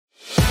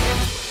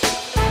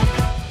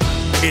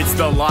It's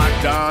the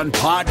Locked On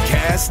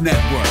Podcast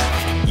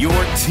Network, your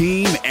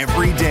team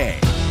every day.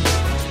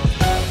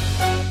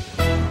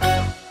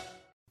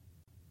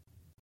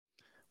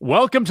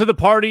 Welcome to the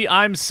party.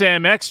 I'm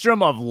Sam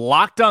Ekstrom of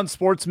Locked On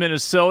Sports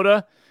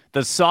Minnesota.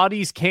 The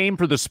Saudis came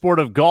for the sport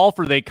of golf.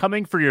 Are they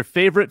coming for your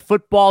favorite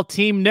football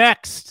team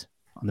next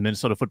on the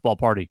Minnesota Football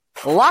Party?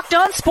 Locked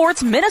On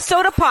Sports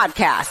Minnesota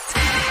Podcast.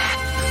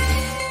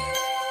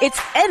 It's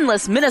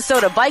endless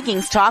Minnesota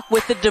Vikings talk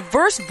with the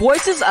diverse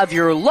voices of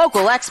your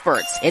local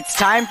experts. It's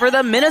time for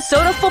the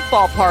Minnesota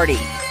Football Party.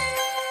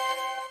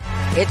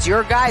 It's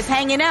your guys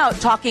hanging out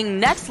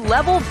talking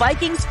next-level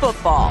Vikings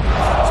football.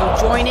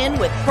 So join in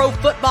with Pro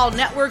Football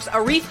Network's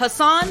Arif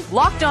Hassan,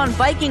 Locked On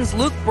Vikings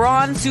Luke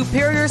Braun,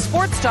 Superior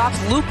Sports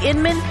Talk's Luke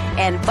Inman,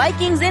 and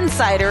Vikings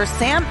insider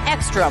Sam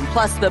Ekstrom,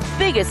 plus the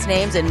biggest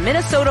names in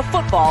Minnesota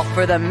football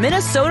for the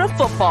Minnesota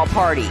Football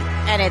Party.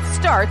 And it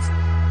starts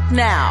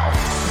now.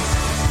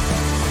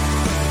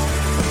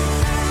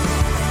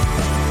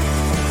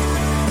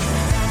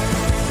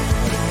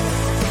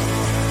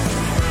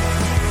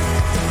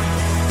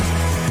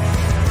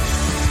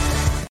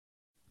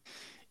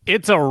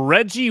 It's a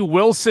Reggie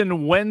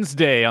Wilson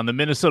Wednesday on the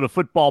Minnesota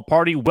Football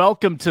Party.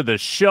 Welcome to the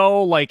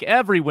show. Like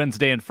every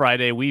Wednesday and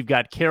Friday, we've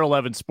got Carol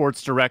Evans,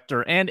 sports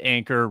director and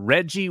anchor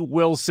Reggie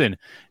Wilson,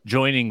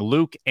 joining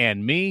Luke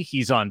and me.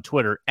 He's on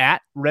Twitter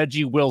at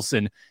Reggie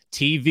Wilson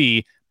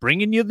TV,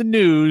 bringing you the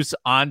news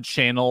on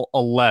Channel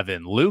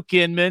 11. Luke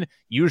Inman,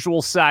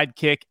 usual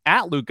sidekick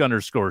at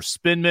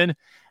Luke_Spinman.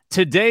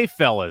 Today,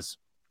 fellas,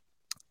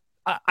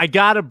 I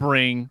got to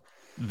bring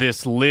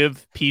this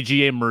Live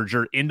PGA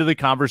merger into the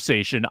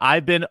conversation.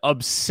 I've been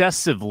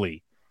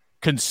obsessively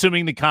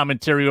consuming the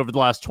commentary over the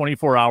last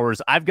 24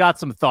 hours. I've got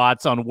some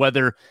thoughts on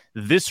whether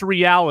this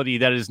reality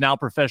that is now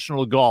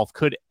professional golf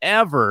could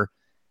ever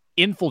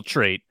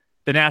infiltrate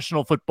the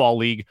National Football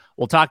League.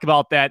 We'll talk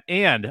about that.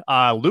 And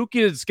Luke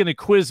is going to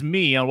quiz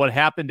me on what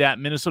happened at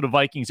Minnesota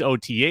Vikings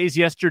OTAs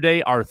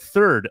yesterday, our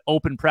third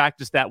open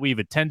practice that we've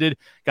attended.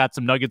 Got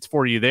some nuggets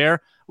for you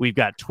there. We've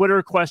got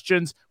Twitter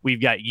questions.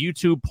 We've got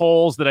YouTube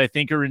polls that I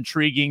think are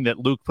intriguing that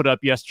Luke put up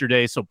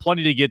yesterday. So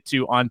plenty to get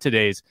to on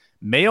today's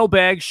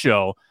Mailbag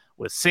Show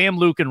with Sam,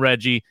 Luke, and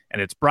Reggie. And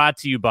it's brought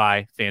to you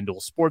by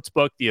FanDuel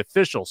Sportsbook, the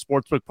official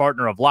sportsbook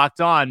partner of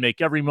Locked On.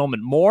 Make every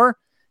moment more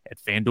at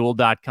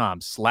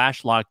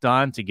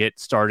FanDuel.com/LockedOn to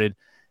get started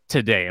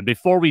today. And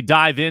before we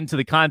dive into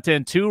the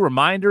content too,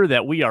 reminder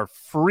that we are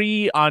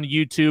free on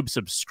YouTube.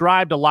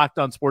 Subscribe to Locked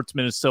On Sports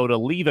Minnesota.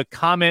 Leave a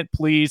comment,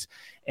 please,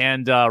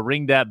 and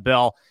ring that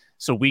bell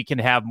so we can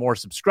have more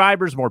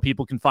subscribers, more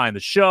people can find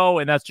the show,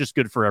 and that's just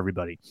good for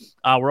everybody.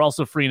 We're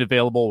also free and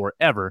available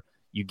wherever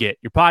you get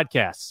your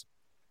podcasts.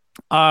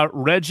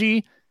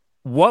 Reggie,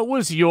 what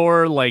was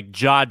your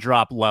jaw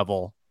drop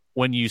level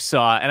when you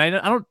saw, and I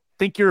don't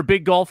think you're a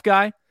big golf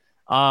guy,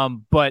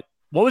 but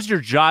what was your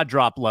jaw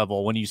drop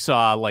level when you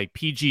saw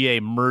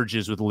PGA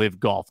merges with Live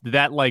Golf? Did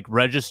that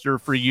register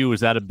for you?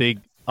 Is that a big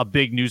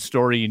news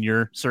story in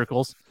your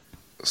circles?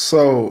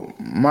 So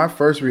my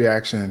first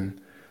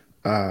reaction,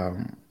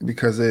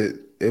 because it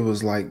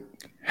was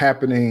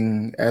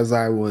happening as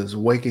I was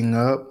waking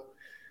up,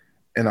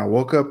 and I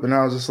woke up and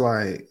I was just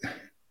like,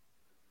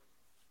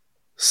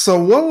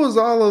 so what was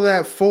all of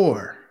that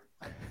for?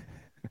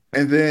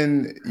 And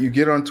then you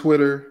get on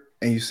Twitter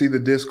and you see the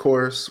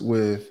discourse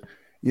with,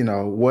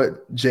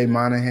 what Jay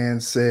Monahan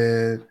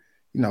said,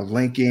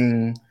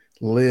 linking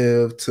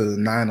Live to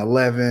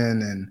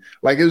 9/11. And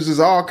it was just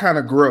all kind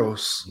of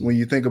gross when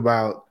you think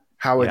about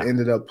how it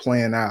ended up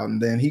playing out.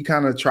 And then he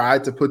kind of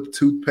tried to put the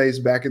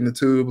toothpaste back in the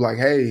tube,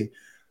 hey,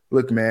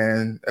 look,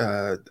 man,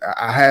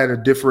 I had a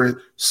different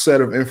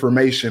set of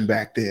information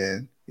back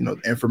then. The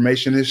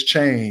information has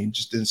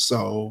changed. And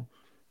so,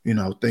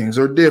 things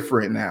are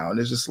different now. And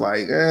it's just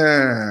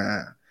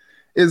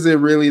is it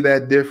really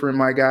that different,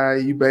 my guy?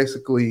 You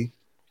basically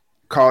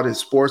called it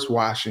sports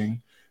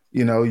washing.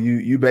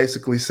 You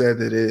basically said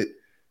that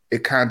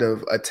it kind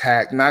of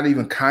attacked, not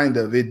even kind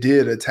of, it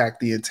did attack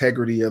the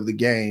integrity of the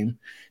game.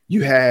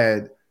 You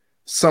had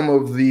some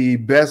of the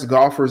best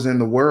golfers in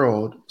the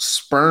world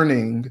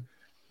spurning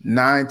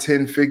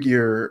 9-10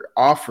 figure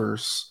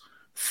offers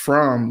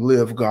from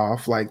Live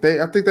Golf. I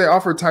think they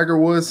offered Tiger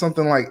Woods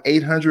something like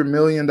 $800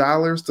 million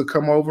to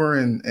come over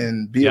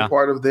and be a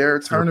part of their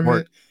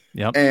tournament.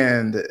 Yep.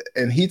 And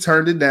he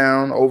turned it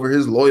down over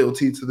his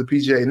loyalty to the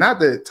PGA. Not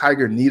that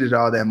Tiger needed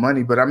all that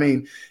money, but I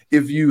mean,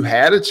 if you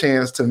had a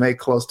chance to make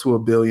close to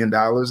 $1 billion,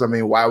 I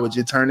mean, why would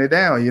you turn it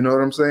down? You know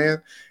what I'm saying?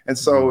 And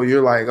so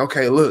you're like,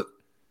 okay, look,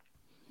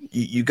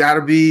 you got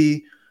to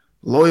be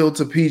loyal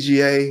to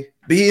PGA,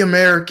 be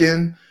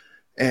American,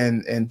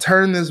 and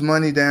turn this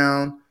money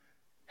down,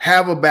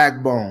 have a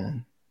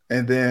backbone.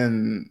 And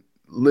then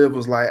Liv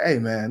was like, hey,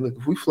 man, look,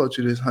 if we float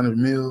you this 100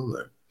 mil,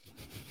 or,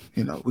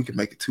 we can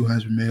make it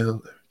 200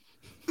 mil,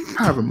 or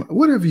however,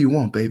 whatever you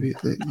want, baby.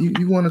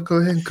 You want to go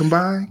ahead and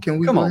combine? Can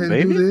we go ahead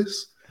and do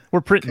this?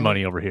 We're printing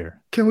money over here.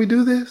 Can we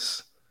do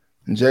this?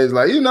 And Jay's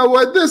like, you know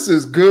what? This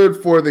is good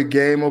for the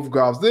game of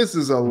golf. This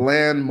is a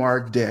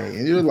landmark day.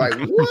 And you're like,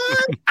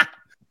 what?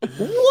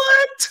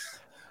 What?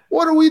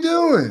 What are we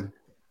doing?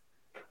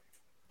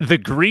 The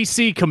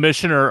greasy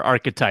commissioner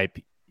archetype.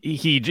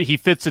 He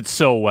fits it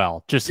so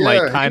well. Just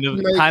like kind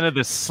of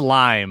the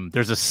slime.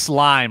 There's a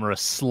slime or a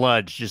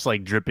sludge just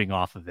like dripping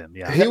off of him.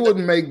 Yeah. He would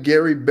make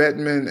Gary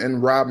Bettman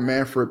and Rob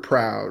Manfred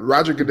proud.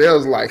 Roger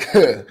Goodell's like,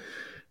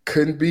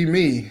 couldn't be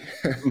me.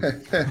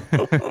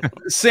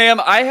 Sam,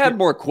 I had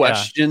more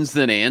questions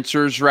than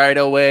answers right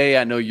away.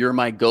 I know you're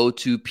my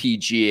go-to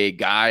PGA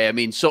guy. I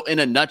mean, so in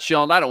a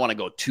nutshell, and I don't want to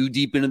go too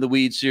deep into the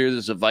weeds here.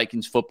 This is a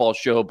Vikings football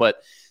show,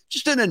 but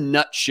just in a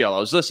nutshell, I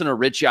was listening to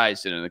Rich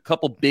Eisen and a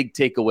couple big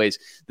takeaways.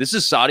 This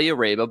is Saudi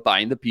Arabia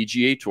buying the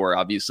PGA Tour,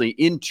 obviously.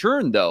 In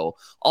turn, though,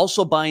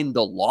 also buying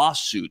the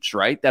lawsuits,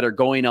 right, that are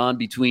going on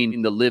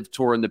between the LIV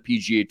Tour and the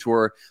PGA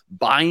Tour,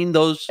 buying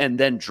those and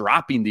then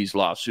dropping these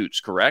lawsuits,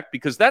 correct?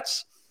 Because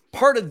that's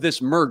part of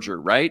this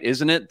merger, right?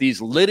 Isn't it?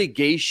 These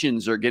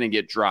litigations are going to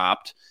get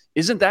dropped.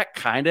 Isn't that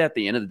kind of at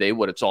the end of the day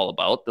what it's all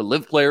about? The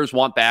LIV players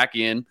want back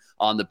in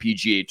on the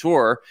PGA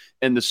Tour,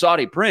 and the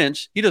Saudi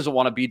prince, he doesn't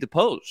want to be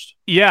deposed.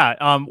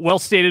 Yeah, well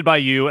stated by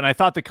you. And I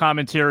thought the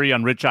commentary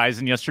on Rich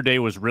Eisen yesterday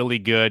was really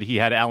good. He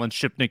had Alan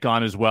Shipnick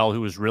on as well, who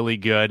was really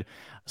good.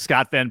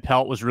 Scott Van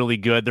Pelt was really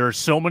good. There are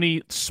so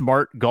many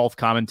smart golf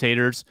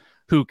commentators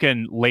who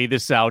can lay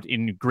this out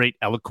in great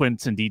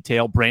eloquence and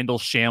detail. Brandel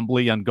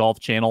Chambly on Golf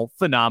Channel,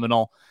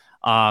 phenomenal.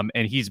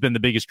 And he's been the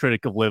biggest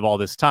critic of LIV all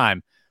this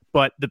time.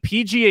 But the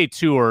PGA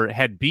Tour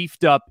had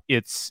beefed up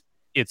its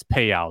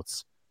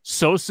payouts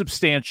so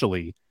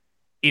substantially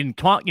in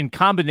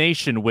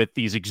combination with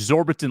these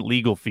exorbitant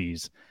legal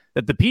fees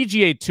that the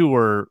PGA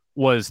Tour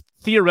was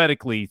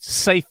theoretically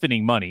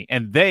siphoning money.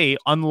 And they,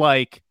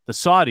 unlike the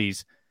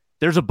Saudis,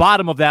 there's a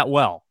bottom of that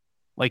well.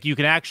 Like you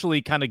can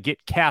actually kind of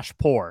get cash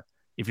poor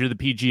if you're the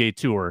PGA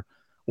Tour,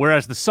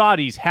 whereas the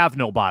Saudis have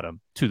no bottom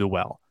to the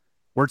well.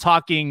 We're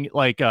talking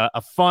like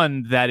a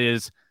fund that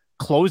is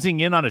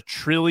closing in on $1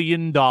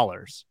 trillion.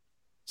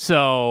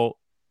 So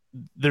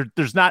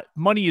there's not,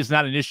 money is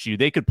not an issue.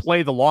 They could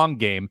play the long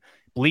game,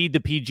 bleed the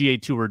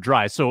PGA Tour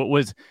dry. So it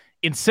was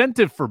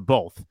incentive for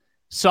both.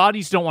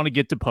 Saudis don't want to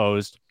get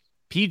deposed.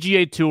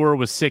 PGA Tour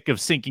was sick of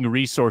sinking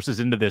resources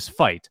into this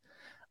fight.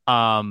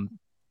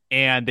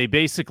 And they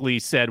basically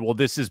said, well,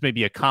 this is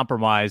maybe a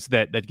compromise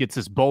that gets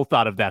us both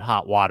out of that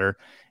hot water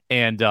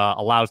and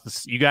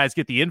allows you guys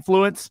get the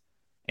influence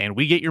and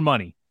we get your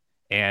money.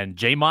 And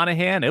Jay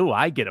Monahan,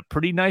 I get a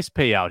pretty nice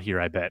payout here,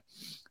 I bet.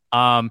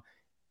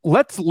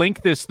 Let's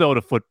link this, though,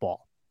 to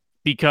football,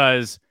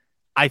 because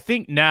I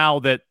think now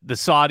that the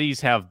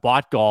Saudis have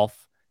bought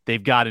golf,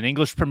 they've got an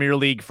English Premier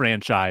League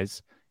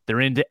franchise,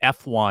 they're into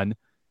F1.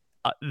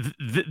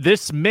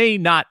 This may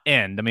not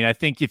end. I mean, I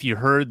think if you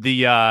heard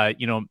the,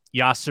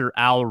 Yasser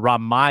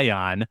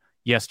Al-Ramayan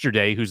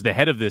yesterday, who's the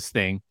head of this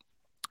thing,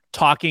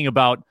 talking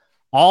about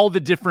all the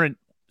different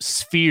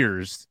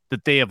spheres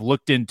that they have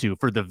looked into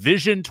for the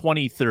Vision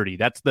 2030.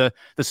 That's the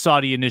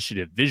Saudi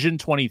initiative, Vision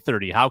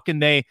 2030. How can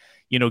they,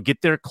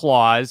 get their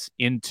claws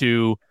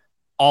into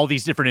all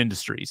these different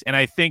industries? And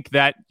I think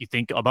that you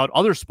think about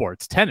other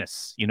sports,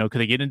 tennis, could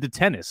they get into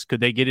tennis?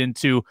 Could they get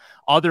into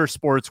other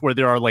sports where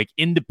there are like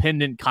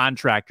independent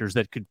contractors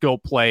that could go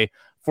play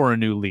for a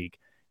new league?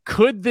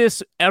 Could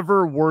this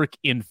ever work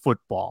in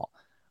football?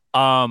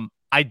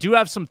 I do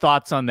have some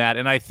thoughts on that.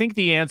 And I think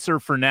the answer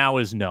for now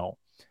is no.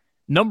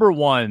 Number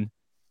one,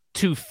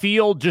 to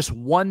field just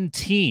one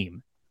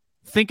team,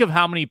 think of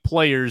how many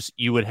players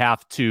you would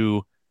have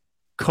to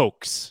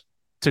coax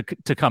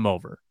to come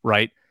over,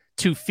 right?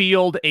 To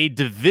field a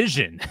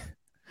division,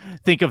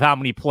 think of how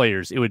many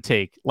players it would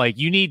take. Like,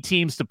 you need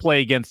teams to play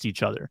against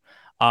each other.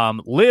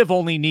 LIV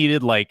only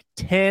needed like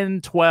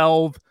 10,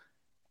 12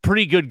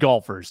 pretty good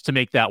golfers to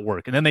make that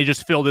work. And then they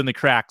just filled in the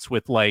cracks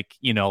with like,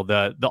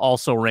 the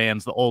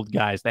also-rans, the old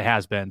guys, the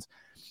has-beens.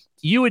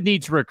 You would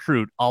need to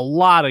recruit a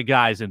lot of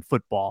guys in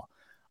football.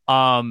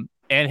 And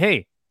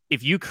hey,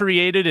 if you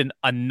created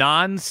a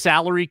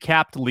non-salary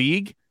capped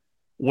league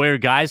where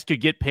guys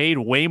could get paid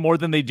way more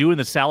than they do in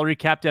the salary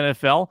capped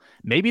NFL,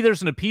 maybe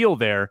there's an appeal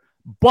there.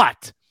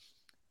 But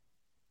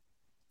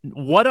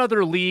what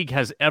other league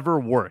has ever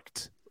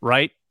worked,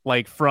 right?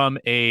 Like from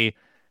a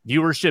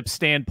viewership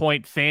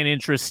standpoint, fan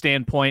interest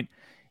standpoint,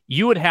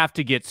 you would have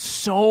to get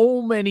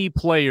so many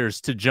players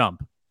to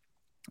jump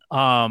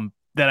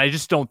that I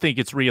just don't think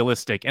it's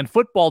realistic. And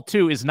football,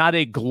 too, is not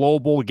a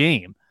global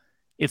game.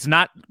 It's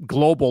not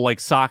global like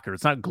soccer.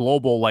 It's not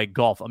global like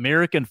golf.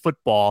 American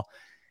football,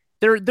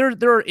 there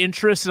are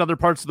interests in other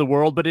parts of the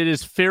world, but it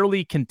is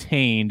fairly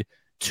contained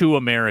to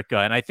America.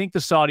 And I think the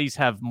Saudis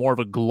have more of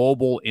a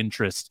global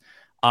interest.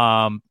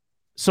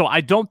 So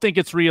I don't think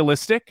it's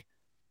realistic.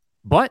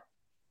 But,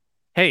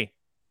 hey,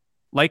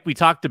 like we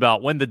talked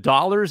about, when the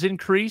dollars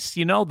increase,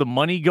 the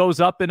money goes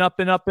up and up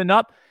and up and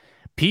up.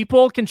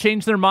 People can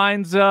change their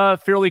minds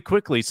fairly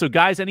quickly. So,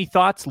 guys, any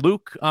thoughts,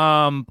 Luke,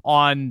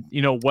 on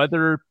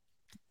whether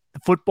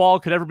football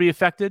could ever be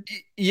affected?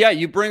 Yeah,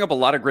 you bring up a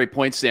lot of great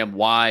points, Sam,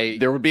 why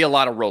there would be a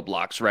lot of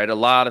roadblocks, right? A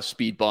lot of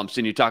speed bumps.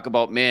 And you talk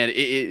about, man,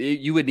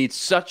 you would need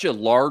such a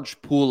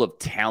large pool of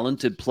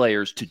talented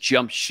players to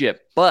jump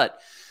ship. But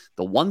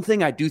The one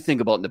thing I do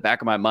think about in the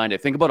back of my mind, I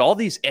think about all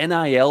these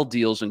NIL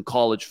deals in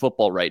college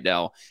football right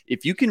now.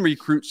 If you can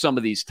recruit some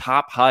of these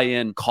top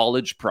high-end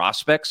college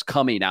prospects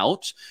coming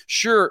out,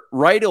 sure,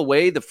 right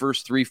away, the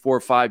first 3, 4,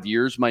 5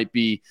 years might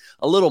be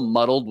a little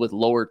muddled with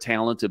lower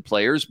talented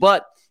players.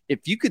 But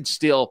if you could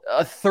steal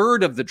a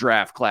third of the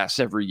draft class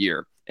every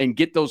year and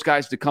get those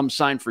guys to come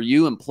sign for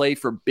you and play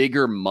for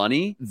bigger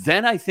money,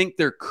 then I think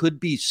there could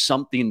be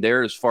something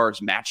there as far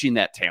as matching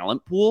that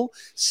talent pool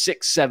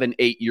 6, 7,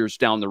 8 years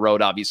down the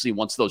road. Obviously,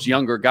 once those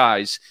younger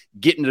guys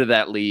get into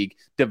that league,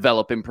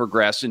 develop and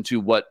progress into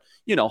what,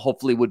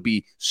 hopefully would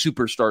be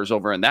superstars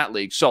over in that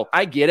league. So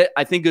I get it.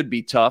 I think it'd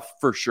be tough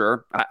for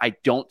sure. I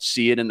don't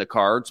see it in the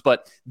cards,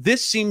 but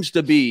this seems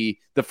to be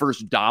the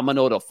first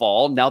domino to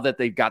fall now that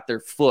they've got their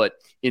foot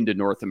into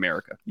North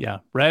America. Yeah.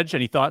 Reg,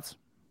 any thoughts?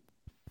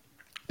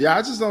 Yeah,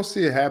 I just don't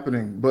see it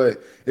happening,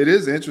 but it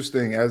is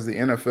interesting as the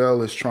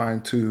NFL is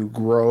trying to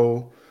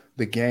grow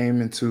the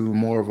game into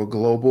more of a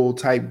global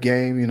type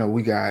game.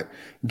 We got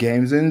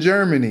games in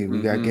Germany,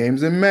 we got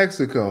games in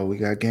Mexico, we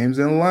got games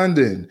in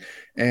London,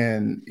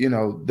 and,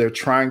 they're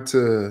trying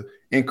to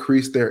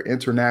increase their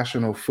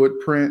international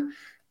footprint.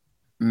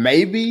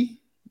 Maybe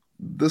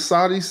the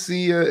Saudis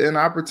see an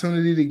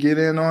opportunity to get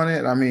in on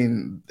it. I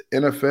mean,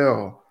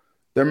 NFL,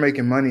 they're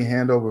making money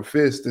hand over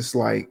fist. It's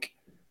like,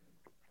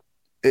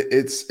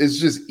 it's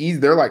just easy.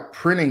 They're like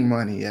printing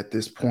money at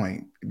this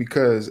point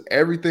because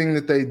everything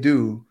that they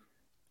do,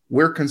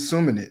 we're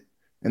consuming it.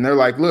 And they're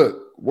like,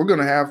 look, we're going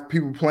to have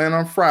people playing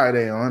on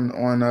Friday on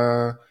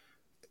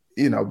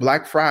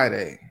Black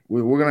Friday.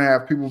 We're going to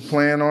have people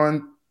playing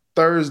on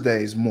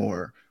Thursdays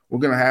more.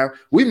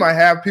 We might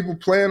have people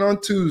playing on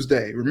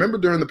Tuesday. Remember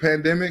during the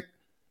pandemic,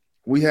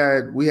 we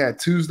had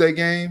Tuesday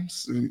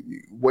games.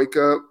 You wake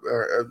up,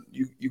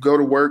 you go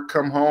to work,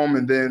 come home,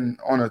 and then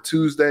on a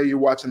Tuesday you're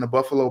watching the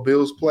Buffalo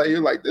Bills play. You're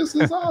like, this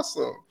is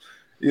awesome,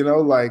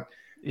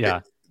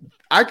 Yeah.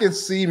 I can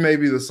see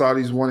maybe the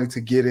Saudis wanting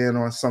to get in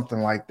on something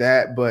like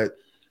that, but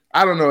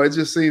I don't know. It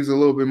just seems a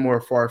little bit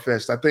more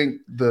far-fetched. I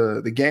think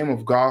the game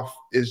of golf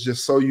is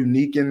just so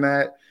unique in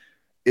that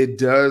it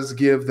does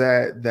give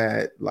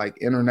that like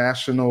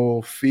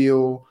international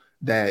feel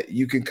that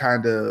you can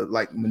kind of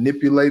like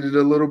manipulate it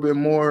a little bit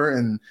more.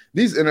 And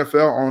these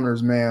NFL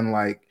owners, man,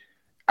 like,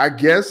 I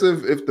guess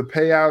if the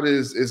payout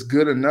is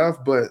good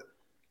enough, but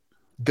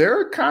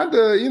they're kind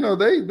of,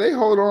 they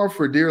hold on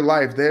for dear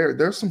life.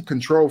 They're some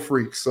control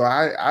freaks. So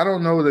I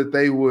don't know that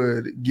they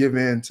would give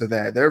in to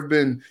that. There have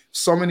been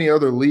so many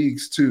other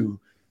leagues too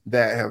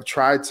that have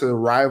tried to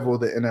rival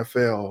the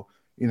NFL.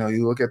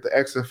 You look at the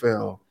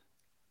XFL,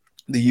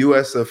 the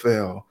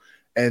USFL,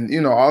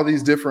 and, all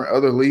these different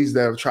other leagues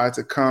that have tried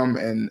to come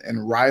and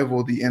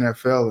rival the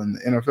NFL. And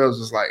the NFL is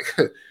just like,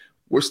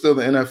 we're still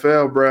the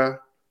NFL, bruh.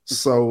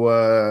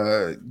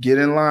 So get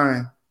in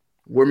line.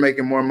 We're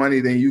making more money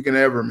than you can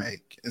ever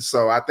make. And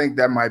so I think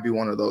that might be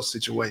one of those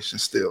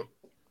situations still.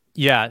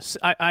 Yes.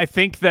 I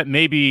think that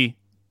maybe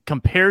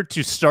compared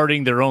to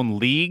starting their own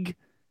league,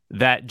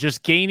 that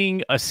just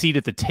gaining a seat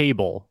at the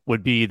table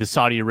would be the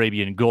Saudi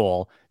Arabian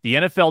goal. The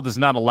NFL does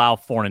not allow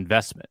foreign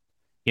investment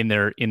in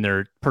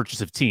their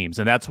purchase of teams.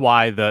 And that's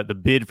why the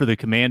bid for the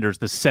Commanders,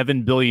 the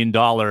 $7 billion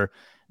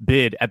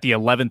bid at the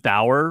 11th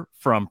hour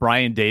from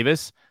Brian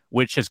Davis,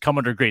 which has come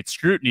under great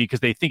scrutiny because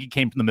they think it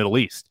came from the Middle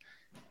East.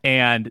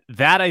 And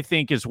that, I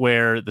think, is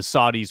where the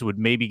Saudis would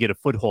maybe get a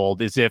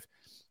foothold, is if,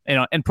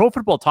 and Pro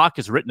Football Talk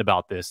has written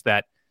about this,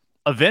 that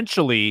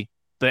eventually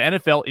the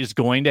NFL is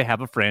going to have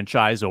a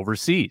franchise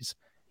overseas.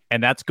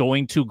 And that's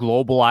going to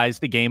globalize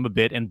the game a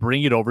bit and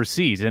bring it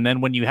overseas. And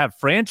then when you have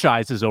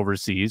franchises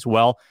overseas,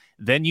 well,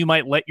 then you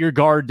might let your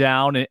guard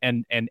down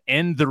and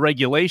end the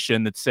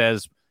regulation that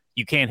says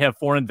you can't have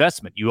foreign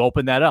investment. You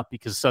open that up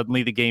because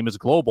suddenly the game is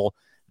global.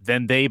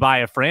 Then they buy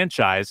a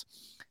franchise.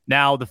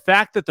 Now, the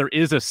fact that there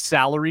is a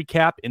salary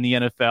cap in the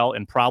NFL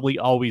and probably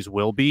always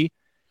will be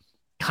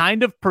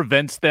kind of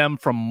prevents them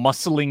from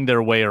muscling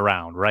their way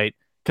around, right?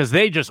 Because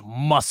they just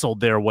muscled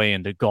their way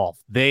into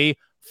golf. They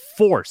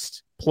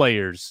forced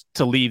players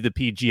to leave the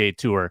PGA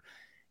Tour.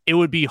 It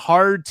would be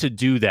hard to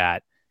do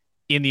that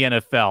in the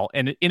NFL.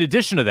 And in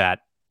addition to that,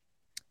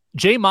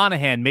 Jay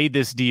Monahan made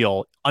this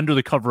deal under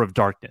the cover of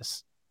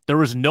darkness. There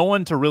was no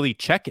one to really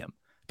check him.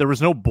 There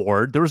was no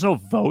board. There was no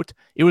vote.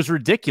 It was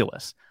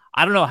ridiculous.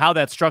 I don't know how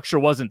that structure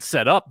wasn't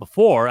set up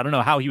before. I don't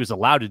know how he was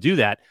allowed to do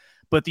that.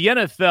 But the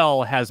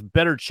NFL has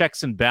better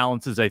checks and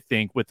balances, I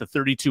think, with the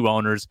 32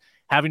 owners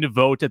having to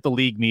vote at the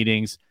league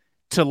meetings.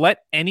 To let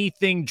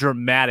anything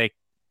dramatic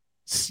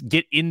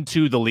get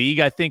into the league,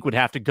 I think would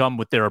have to come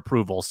with their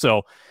approval.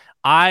 So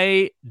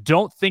I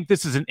don't think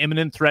this is an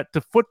imminent threat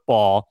to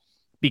football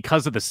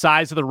because of the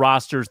size of the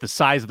rosters, the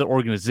size of the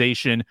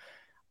organization.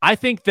 I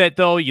think that,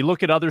 though, you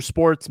look at other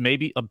sports,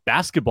 maybe a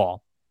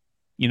basketball.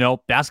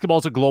 Basketball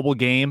is a global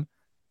game,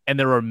 and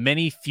there are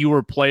many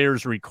fewer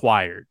players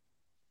required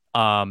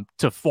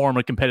to form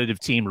a competitive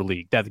team or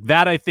league.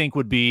 That I think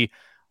would be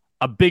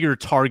a bigger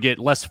target,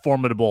 less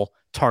formidable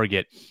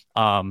target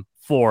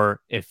for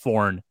a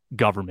foreign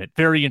government.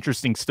 Very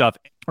interesting stuff.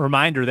 A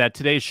reminder that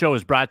today's show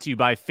is brought to you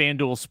by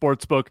FanDuel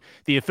Sportsbook,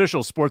 the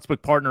official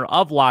sportsbook partner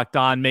of Locked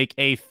On. Make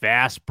a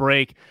fast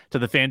break to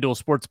the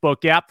FanDuel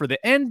Sportsbook app for the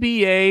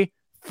NBA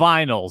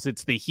Finals.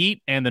 It's the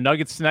Heat and the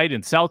Nuggets tonight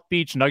in South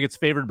Beach. Nuggets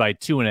favored by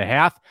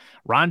 2.5.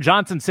 Ron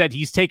Johnson said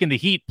he's taking the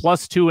Heat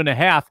plus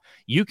 2.5.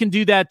 You can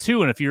do that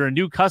too. And if you're a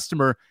new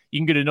customer, you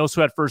can get a no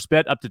sweat first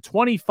bet up to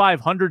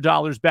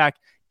 $2,500 back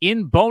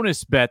in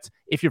bonus bets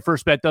if your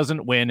first bet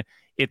doesn't win.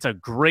 It's a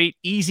great,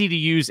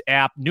 easy-to-use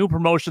app. New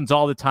promotions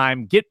all the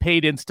time. Get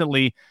paid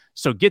instantly.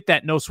 So get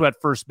that no-sweat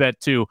first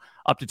bet, too,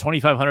 up to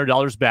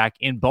 $2,500 back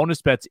in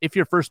bonus bets if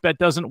your first bet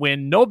doesn't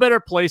win. No better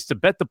place to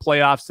bet the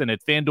playoffs than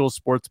at FanDuel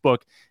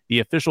Sportsbook, the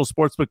official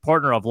sportsbook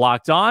partner of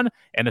Locked On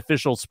and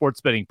official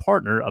sports betting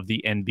partner of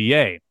the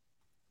NBA.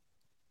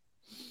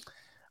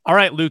 All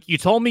right, Luke, you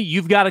told me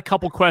you've got a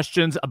couple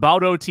questions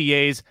about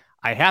OTAs.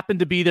 I happened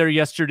to be there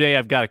yesterday.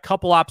 I've got a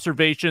couple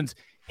observations.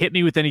 Hit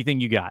me with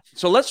anything you got.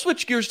 So let's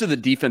switch gears to the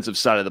defensive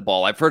side of the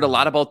ball. I've heard a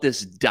lot about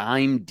this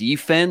dime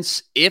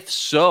defense. If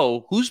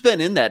so, who's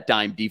been in that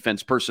dime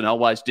defense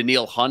personnel-wise?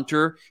 Danielle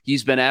Hunter,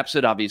 he's been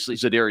absent. Obviously,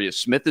 Zadarius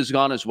Smith is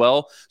gone as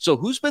well. So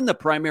who's been the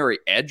primary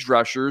edge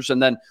rushers?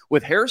 And then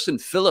with Harrison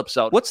Phillips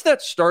out, what's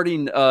that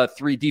starting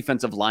three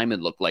defensive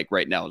linemen look like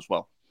right now as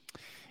well?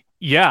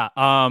 Yeah,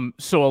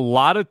 so a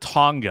lot of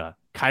Tonga.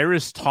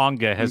 Kairos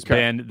Tonga has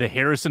been the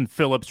Harrison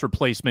Phillips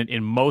replacement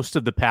in most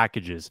of the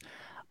packages.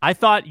 I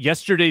thought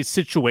yesterday's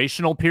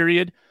situational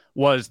period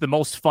was the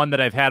most fun that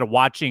I've had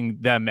watching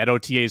them at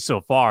OTAs so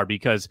far,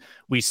 because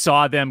we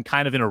saw them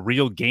kind of in a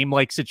real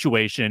game-like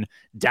situation,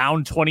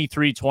 down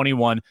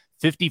 23-21,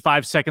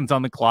 55 seconds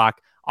on the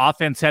clock.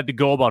 Offense had to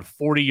go about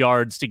 40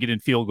 yards to get in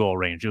field goal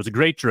range. It was a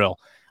great drill.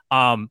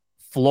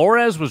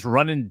 Flores was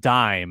running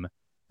dime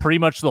pretty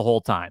much the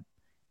whole time.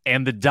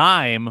 And the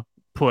dime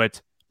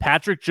put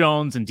Patrick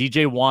Jones and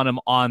DJ Wanham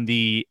on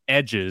the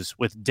edges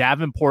with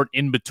Davenport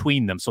in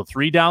between them. So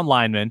 3 down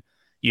linemen.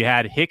 You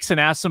had Hicks and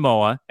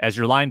Asamoah as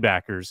your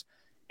linebackers.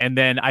 And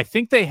then I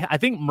think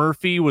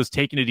Murphy was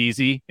taking it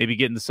easy, maybe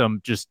getting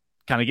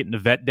getting a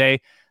vet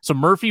day. So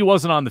Murphy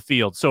wasn't on the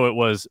field. So it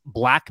was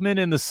Blackman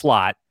in the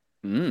slot,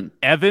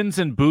 Evans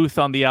and Booth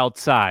on the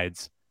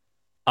outsides,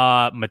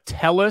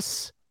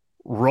 Metellus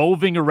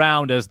roving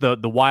around as the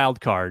wild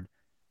card,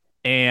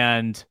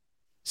 and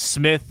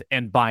Smith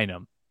and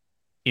Bynum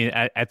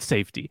at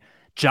safety.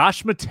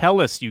 Josh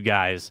Metellus, you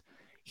guys,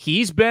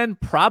 he's been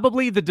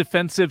probably the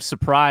defensive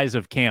surprise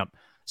of camp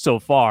so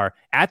far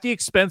at the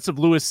expense of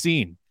Lewis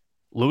Cine.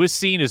 Lewis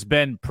Cine has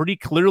been pretty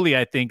clearly,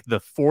 I think,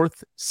 the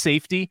 4th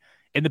safety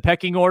in the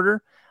pecking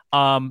order.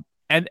 And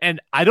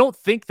I don't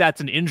think that's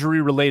an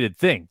injury-related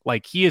thing.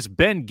 Like, he has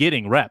been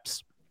getting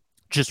reps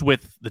just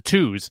with the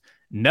 2s,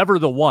 never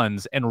the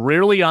 1s, and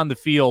rarely on the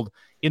field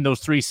in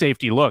those 3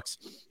 safety looks.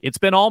 It's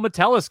been all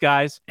Metellus,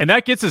 guys. And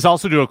that gets us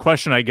also to a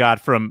question I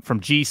got from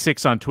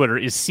G6 on Twitter.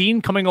 Is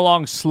Cine coming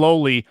along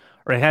slowly,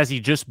 or has he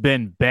just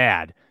been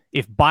bad?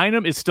 If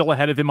Bynum is still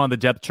ahead of him on the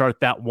depth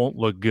chart, that won't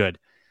look good.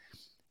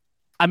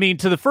 I mean,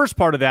 to the first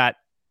part of that,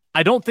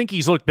 I don't think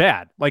he's looked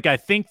bad. Like, I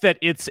think that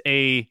it's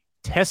a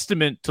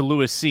testament to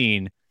Lewis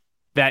Cine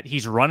that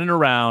he's running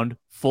around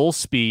full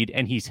speed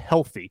and he's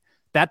healthy.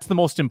 That's the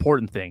most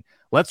important thing.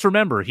 Let's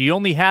remember, he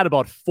only had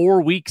about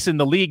 4 weeks in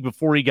the league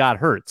before he got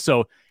hurt.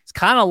 So it's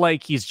kind of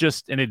like he's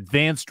just an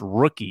advanced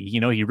rookie. You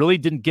know, he really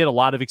didn't get a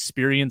lot of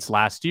experience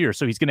last year,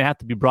 so he's going to have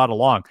to be brought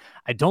along.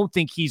 I don't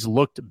think he's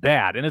looked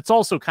bad. And it's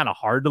also kind of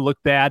hard to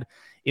look bad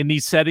in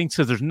these settings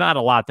because there's not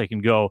a lot that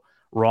can go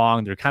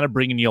wrong. They're kind of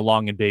bringing you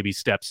along in baby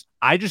steps.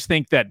 I just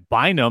think that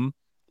Bynum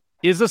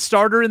is a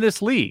starter in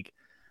this league.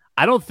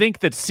 I don't think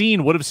that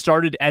Cine would have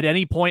started at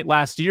any point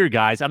last year,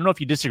 guys. I don't know if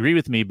you disagree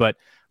with me, but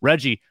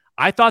Reggie,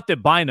 I thought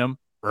that Bynum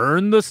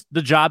earned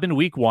the job in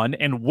week 1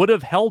 and would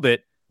have held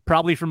it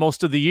probably for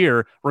most of the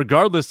year,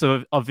 regardless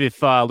of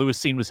if Lewis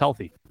Cine was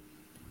healthy.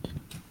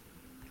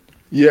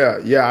 Yeah,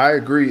 I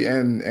agree.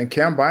 And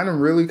Cam Bynum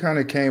really kind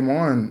of came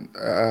on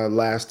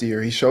last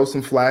year. He showed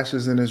some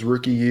flashes in his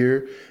rookie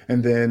year,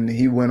 and then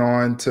he went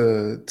on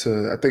to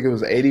I think it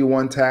was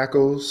 81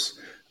 tackles,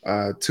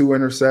 2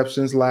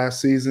 interceptions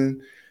last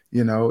season.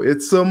 You know,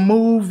 it's a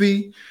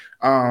movie.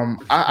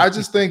 I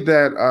just think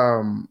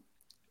that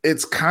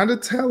it's kind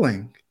of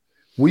telling.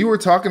 We were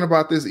talking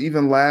about this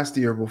even last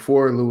year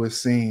before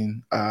Lewis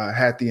Cine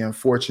had the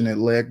unfortunate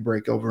leg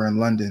break over in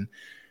London.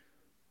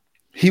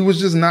 He was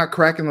just not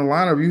cracking the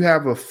lineup. You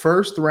have a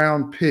first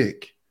round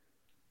pick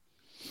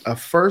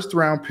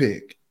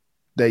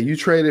that you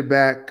traded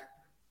back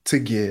to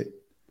get,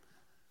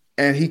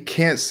 and he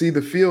can't see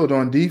the field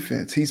on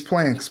defense. He's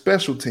playing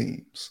special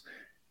teams.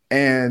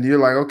 And you're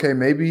like, okay,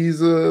 maybe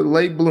he's a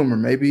late bloomer.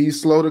 Maybe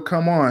he's slow to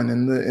come on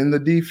in the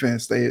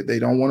defense. They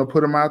don't want to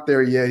put him out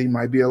there yet. He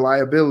might be a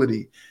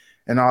liability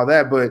and all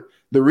that. But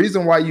the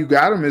reason why you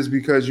got him is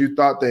because you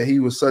thought that he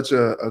was such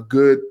a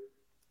good,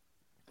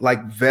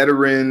 like,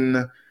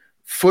 veteran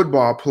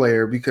football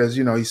player because,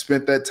 you know, he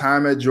spent that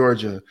time at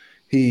Georgia.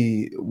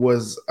 He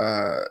was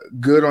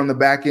good on the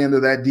back end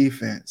of that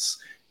defense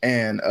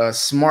and a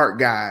smart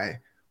guy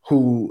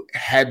who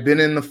had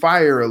been in the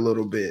fire a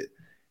little bit.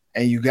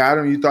 and you got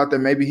him. You thought that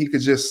maybe he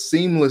could just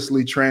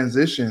seamlessly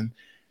transition.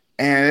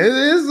 And it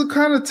is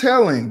kind of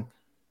telling.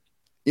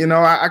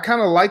 I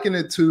kind of liken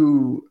it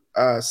to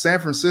San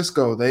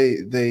Francisco.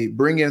 They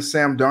bring in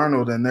Sam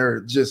Darnold, and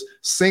they're just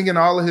singing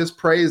all of his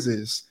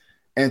praises.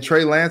 And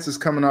Trey Lance is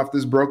coming off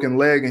this broken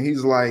leg, and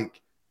he's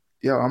like,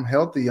 yo, I'm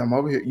healthy. I'm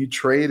over here. You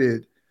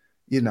traded,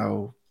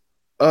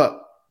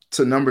 up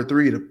to number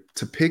 3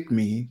 to pick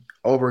me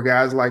over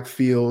guys like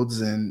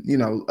Fields and,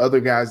 other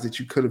guys that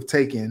you could have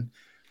taken.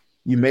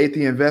 You made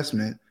the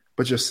investment,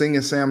 but you're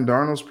singing Sam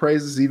Darnold's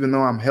praises, even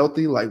though I'm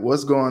healthy. Like,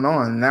 what's going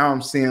on? And now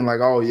I'm seeing like,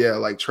 oh yeah,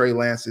 like Trey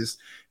Lance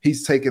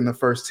he's taking the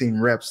first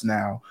team reps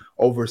now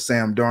over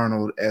Sam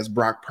Darnold as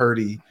Brock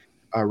Purdy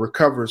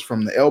recovers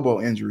from the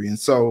elbow injury. And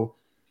so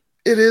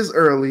it is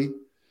early.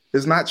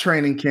 It's not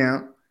training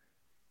camp.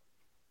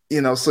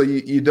 So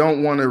you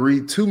don't want to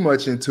read too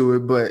much into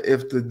it, but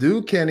if the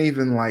dude can't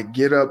even like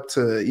get up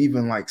to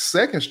even like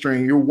second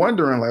string, you're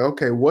wondering like,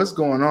 okay, what's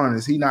going on?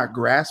 Is he not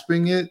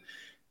grasping it?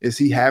 Is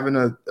he having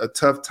a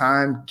tough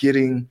time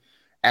getting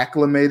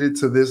acclimated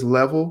to this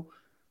level?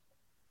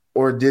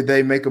 Or did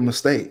they make a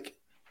mistake?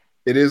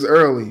 It is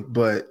early,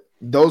 but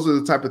those are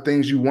the type of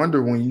things you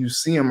wonder when you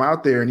see him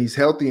out there and he's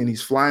healthy and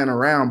he's flying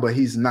around, but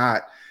he's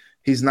not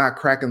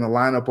cracking the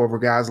lineup over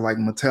guys like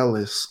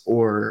Metellus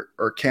or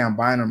Cam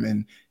Bynum,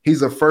 and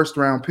he's a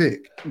first-round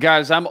pick.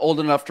 Guys, I'm old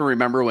enough to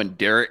remember when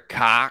Derek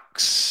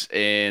Cox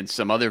and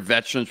some other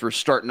veterans were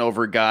starting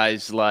over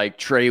guys like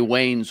Trey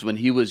Waynes when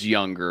he was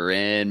younger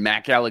and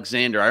Mac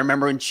Alexander. I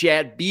remember when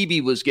Chad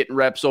Beebe was getting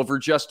reps over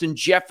Justin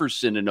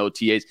Jefferson in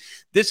OTAs.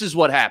 This is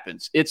what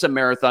happens. It's a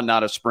marathon,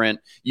 not a sprint.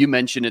 You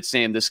mentioned it,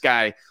 Sam. This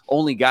guy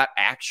only got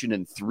action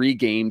in 3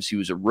 games. He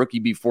was a rookie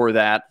before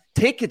that.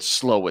 Take it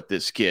slow with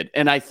this kid.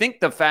 And I think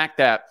the fact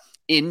that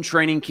in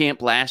training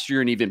camp last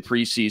year and even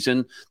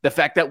preseason, the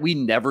fact that we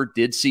never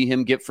did see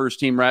him get first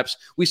team reps,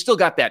 we still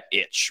got that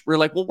itch. We're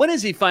like, well, when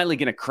is he finally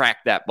going to crack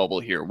that bubble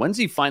here? When's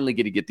he finally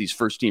going to get these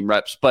first team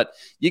reps? But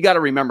you got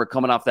to remember,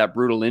 coming off that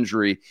brutal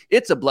injury,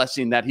 it's a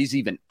blessing that he's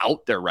even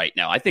out there right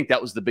now. I think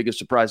that was the biggest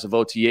surprise of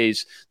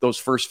OTAs those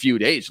first few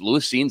days.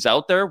 Lewis Cines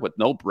out there with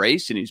no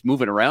brace and he's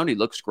moving around. He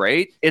looks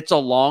great. It's a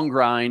long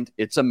grind.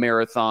 It's a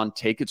marathon.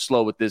 Take it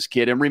slow with this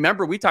kid. And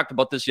remember, we talked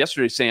about this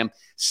yesterday, Sam,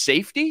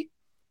 safety.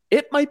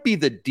 It might be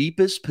the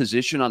deepest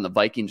position on the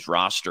Vikings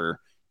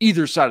roster,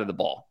 either side of the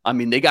ball. I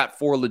mean, they got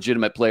 4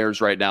 legitimate players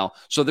right now,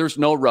 so there's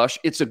no rush.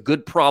 It's a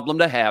good problem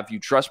to have. You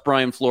trust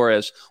Brian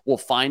Flores will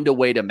find a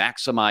way to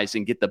maximize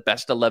and get the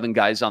best 11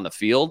 guys on the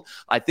field.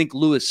 I think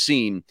Lewis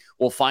Cines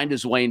will find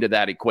his way into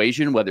that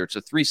equation, whether it's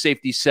a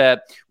 3-safety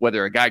set,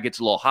 whether a guy gets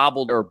a little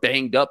hobbled or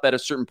banged up at a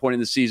certain point in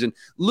the season.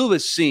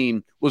 Lewis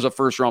Cines was a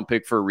first-round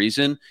pick for a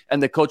reason,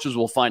 and the coaches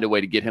will find a way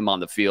to get him on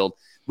the field.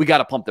 We got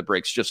to pump the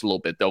brakes just a little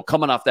bit, though.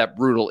 Coming off that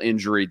brutal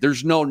injury,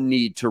 there's no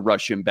need to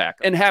rush him back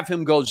and have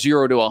him go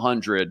 0 to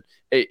 100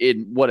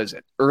 in, what is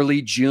it,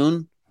 early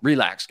June?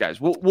 Relax, guys.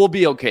 We'll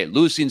be okay.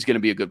 Lewis Cines going to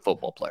be a good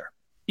football player.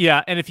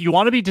 Yeah, and if you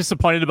want to be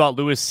disappointed about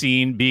Lewis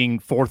Cines being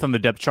 4th on the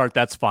depth chart,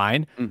 that's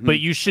fine. Mm-hmm. But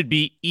you should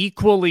be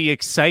equally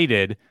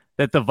excited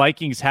that the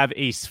Vikings have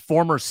a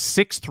former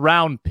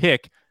 6th-round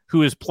pick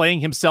who is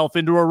playing himself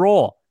into a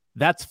role.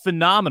 That's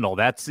phenomenal.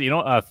 That's,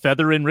 a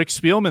feather in Rick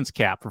Spielman's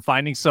cap for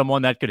finding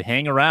someone that could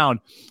hang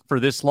around for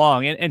this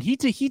long. And he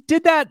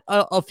did that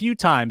a few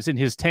times in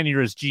his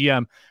tenure as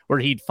GM, where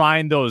he'd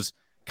find those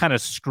kind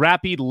of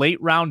scrappy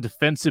late-round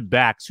defensive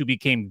backs who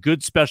became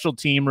good special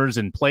teamers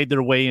and played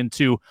their way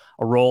into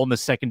a role in the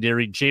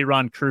secondary.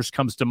 Jaron Kearse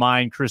comes to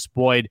mind. Chris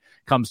Boyd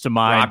comes to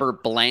mind.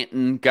 Robert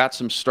Blanton got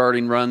some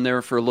starting run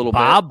there for a little bit.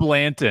 Bob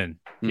Blanton.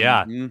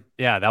 Yeah. Mm-hmm.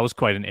 Yeah, that was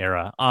quite an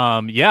era.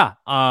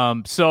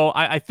 So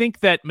I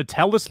think that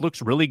Metellus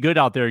looks really good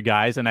out there,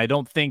 guys, and I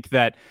don't think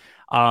that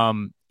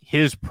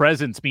his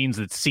presence means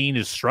that Cines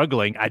is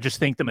struggling. I just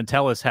think that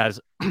Metellus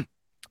has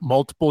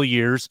multiple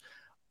years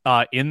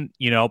playing in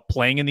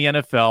the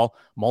NFL,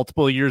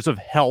 multiple years of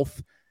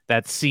health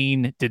that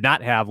Cines did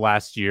not have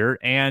last year,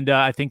 and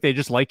I think they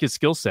just like his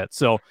skill set.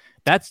 So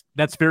that's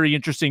very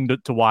interesting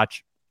to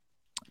watch.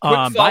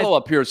 Quick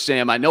follow-up here,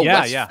 Sam. I know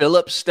Wes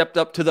Phillips stepped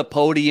up to the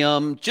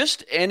podium.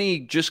 Just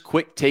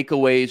quick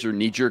takeaways or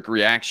knee-jerk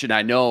reaction.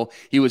 I know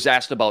he was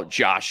asked about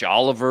Josh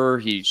Oliver.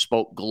 He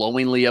spoke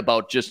glowingly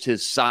about just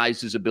his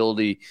size, his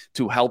ability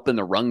to help in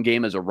the run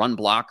game as a run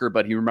blocker,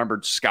 but he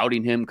remembered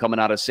scouting him coming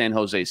out of San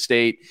Jose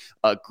State.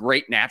 A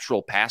great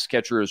natural pass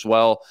catcher as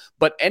well.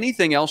 But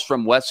anything else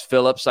from Wes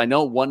Phillips? I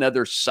know one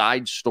other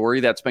side story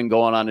that's been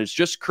going on is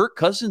just Kirk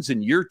Cousins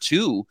in year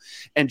 2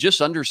 and just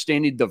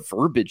understanding the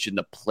verbiage in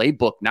the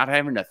playbook, not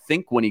having to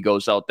think when he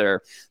goes out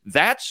there.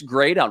 That's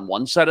great on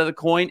one side of the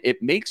coin.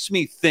 It makes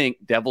me think,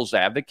 devil's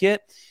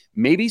advocate,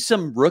 maybe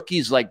some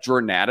rookies like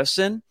Jordan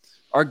Addison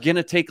are going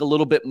to take a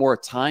little bit more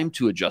time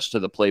to adjust to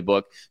the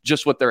playbook,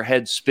 just with their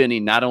heads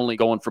spinning, not only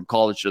going from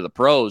college to the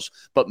pros,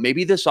 but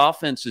maybe this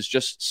offense is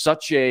just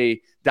such a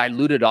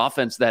diluted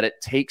offense that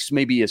it takes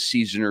maybe a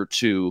season or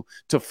 2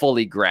 to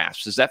fully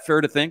grasp. Is that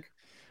fair to think?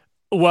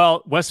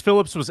 Well, Wes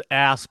Phillips was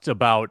asked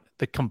about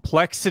the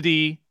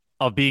complexity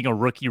of being a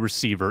rookie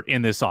receiver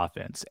in this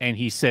offense. And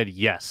he said,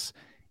 yes,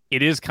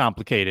 it is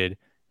complicated,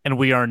 and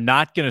we are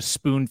not going to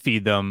spoon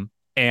feed them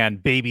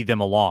and baby them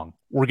along.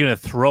 We're going to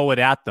throw it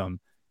at them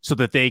so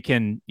that they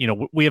can,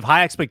 we have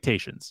high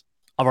expectations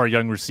of our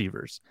young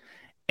receivers.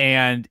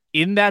 And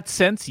in that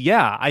sense,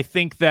 yeah, I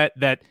think that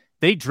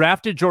they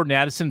drafted Jordan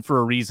Addison for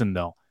a reason,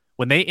 though.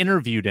 When they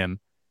interviewed him,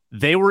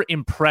 they were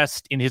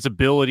impressed in his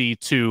ability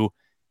to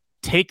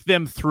take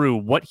them through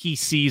what he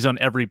sees on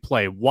every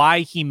play,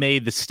 why he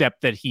made the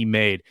step that he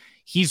made.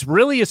 He's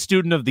really a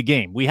student of the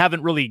game. We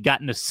haven't really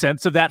gotten a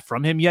sense of that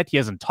from him yet. He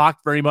hasn't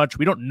talked very much.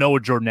 We don't know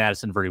Jordan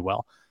Addison very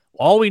well.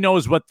 All we know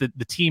is what the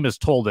team has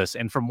told us.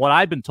 And from what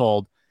I've been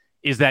told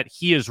is that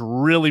he is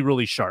really,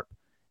 really sharp.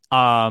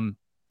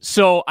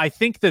 So I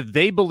think that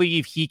they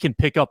believe he can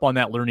pick up on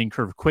that learning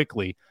curve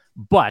quickly.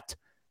 But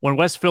when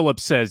Wes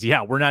Phillips says,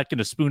 yeah, we're not going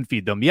to spoon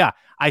feed them. Yeah,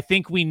 I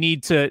think we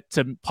need to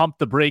pump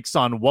the brakes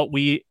on what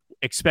we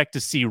expect to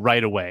see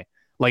right away.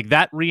 Like,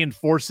 that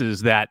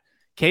reinforces that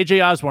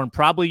KJ Osborne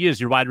probably is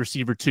your wide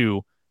receiver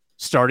 2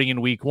 starting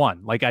in week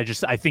 1. Like, I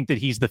think that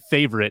he's the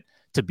favorite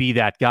to be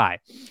that guy.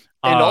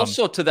 And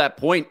also, to that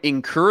point,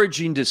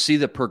 encouraging to see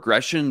the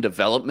progression and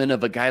development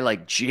of a guy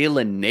like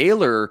Jalen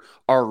Naylor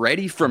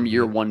already from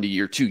year 1 to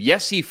year 2.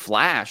 Yes, he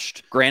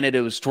flashed. Granted,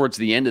 it was towards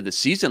the end of the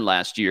season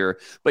last year,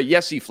 but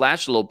yes, he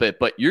flashed a little bit.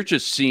 But you're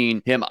just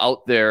seeing him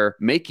out there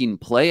making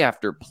play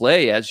after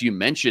play, as you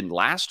mentioned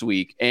last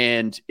week.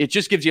 And it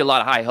just gives you a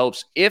lot of high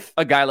hopes. If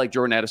a guy like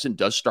Jordan Addison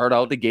does start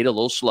out the gate a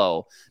little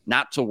slow,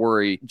 not to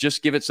worry.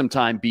 Just give it some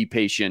time. Be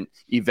patient.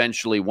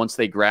 Eventually, once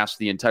they grasp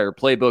the entire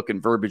playbook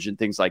and verbiage and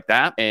things like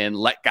that, and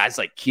let guys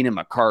like Keenan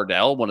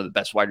McCardell, one of the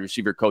best wide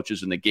receiver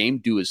coaches in the game,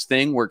 do his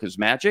thing, work his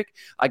magic,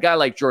 a guy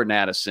like Jordan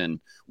Addison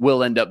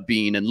will end up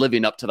being and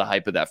living up to the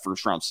hype of that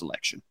first-round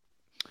selection.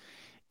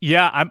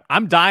 Yeah,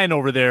 I'm dying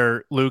over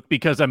there, Luke,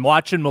 because I'm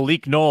watching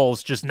Malik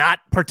Knowles just not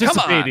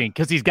participating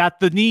because he's got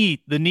the knee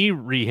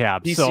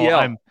rehab.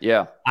 PCL.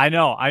 So I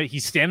know.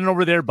 He's standing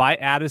over there by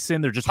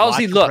Addison. They're just how's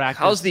he look? Practice.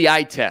 How's the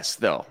eye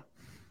test though?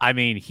 I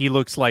mean, he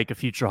looks like a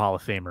future Hall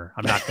of Famer.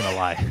 I'm not gonna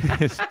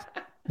lie.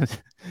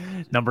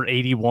 Number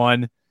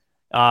 81.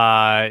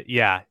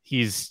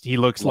 He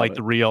looks like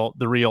the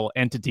real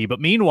entity. But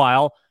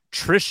meanwhile,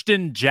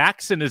 Tristan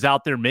Jackson is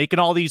out there making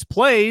all these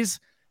plays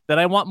that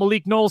I want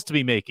Malik Knowles to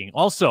be making.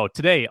 Also,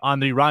 today on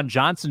the Ron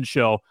Johnson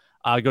show,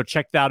 go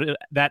check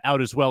that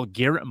out as well.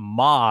 Garrett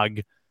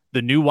Mogg,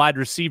 the new wide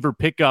receiver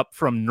pickup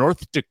from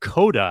North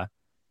Dakota,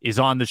 is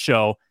on the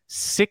show.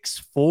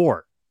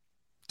 6'4",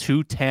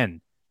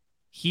 210.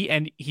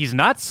 He's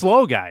not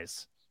slow,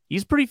 guys.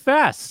 He's pretty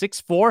fast.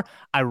 6'4".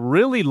 I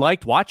really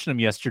liked watching him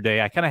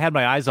yesterday. I kind of had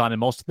my eyes on him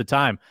most of the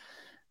time.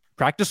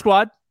 Practice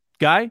squad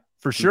guy,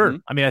 for sure.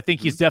 I mean, I think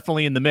he's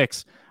definitely in the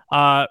mix.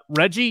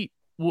 Reggie,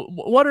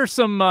 what are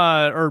some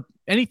or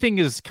anything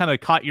has kind of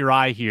caught your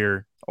eye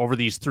here over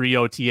these 3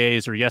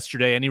 OTAs or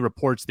yesterday? Any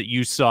reports that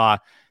you saw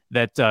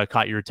that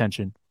caught your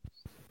attention?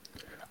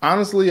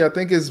 Honestly, I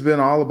think it's been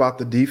all about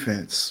the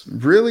defense.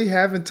 Really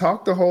haven't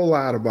talked a whole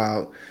lot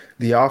about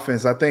the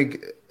offense. I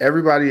think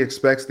everybody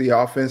expects the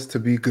offense to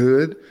be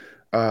good.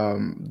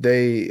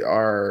 They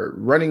are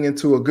running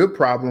into a good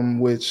problem,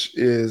 which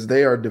is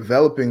they are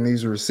developing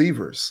these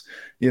receivers.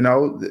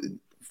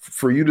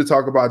 For you to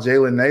talk about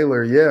Jalen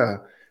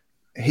Naylor,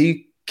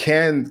 he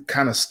can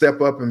kind of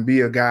step up and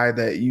be a guy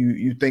that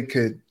you think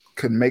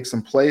could make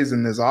some plays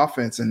in this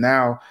offense. And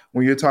now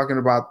when you're talking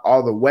about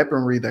all the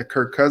weaponry that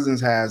Kirk Cousins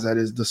has at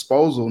his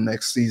disposal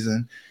next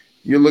season,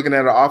 you're looking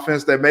at an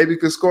offense that maybe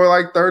could score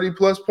like 30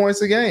 plus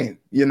points a game,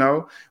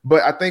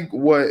 But I think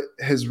what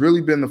has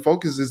really been the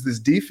focus is this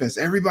defense.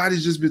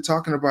 Everybody's just been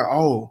talking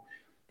about,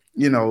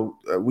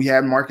 we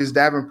had Marcus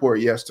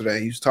Davenport yesterday.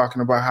 He was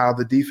talking about how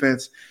the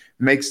defense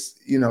makes,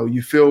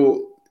 you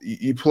feel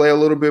you play a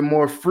little bit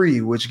more free,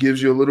 which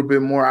gives you a little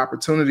bit more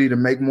opportunity to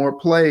make more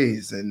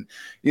plays. And,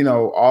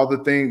 all the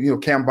things,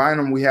 Cam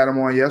Bynum, we had him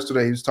on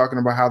yesterday. He was talking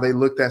about how they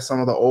looked at some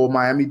of the old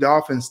Miami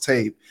Dolphins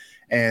tape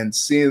and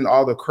seeing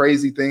all the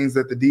crazy things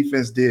that the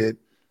defense did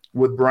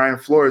with Brian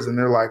Flores. And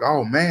they're like,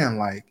 oh man,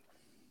 like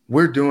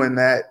we're doing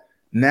that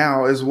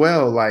now as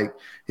well. Like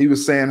he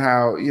was saying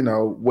how,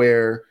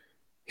 where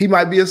he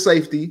might be a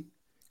safety,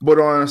 but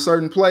on a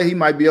certain play, he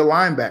might be a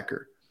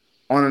linebacker.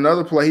 On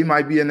another play, he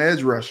might be an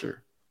edge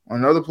rusher. On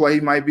another play, he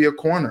might be a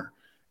corner,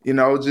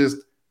 just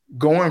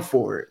going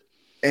for it.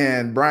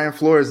 And Brian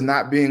Flores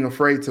not being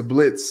afraid to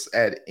blitz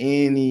at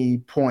any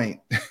point,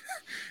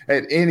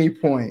 at any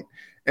point.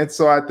 And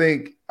so I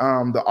think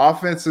the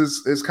offense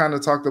is kind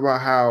of talked about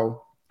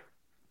how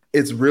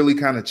it's really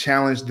kind of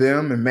challenged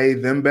them and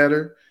made them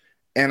better.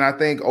 And I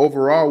think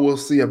overall we'll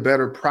see a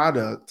better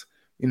product,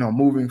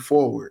 moving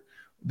forward.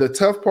 The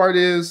tough part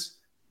is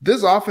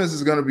this offense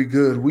is going to be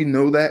good. We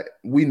know that.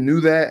 We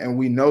knew that, and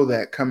we know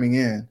that coming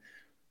in.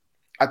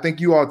 I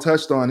think you all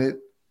touched on it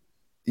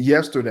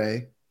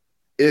yesterday.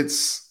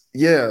 It's,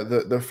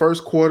 the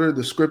first quarter,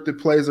 the scripted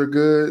plays are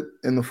good.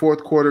 In the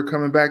fourth quarter,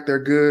 coming back, they're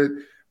good.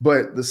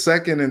 But the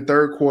second and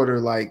third quarter,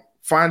 like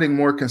finding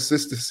more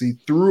consistency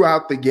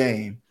throughout the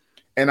game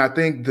And I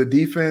think the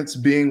defense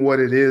being what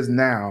it is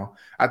now,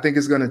 I think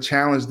it's going to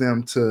challenge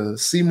them to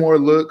see more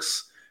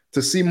looks,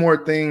 to see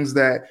more things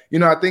that,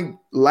 I think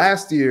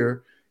last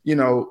year,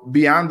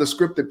 beyond the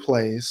scripted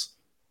plays,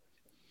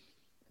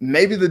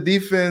 maybe the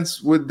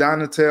defense with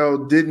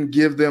Donatel didn't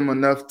give them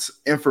enough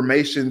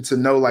information to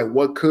know like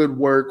what could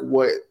work,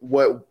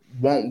 what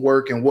won't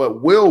work, and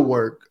what will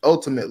work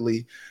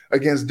ultimately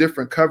against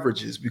different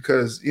coverages,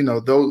 because,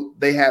 though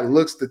they had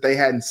looks that they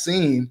hadn't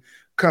seen,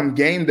 come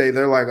game day,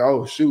 they're like,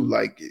 oh, shoot,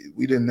 like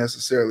we didn't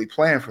necessarily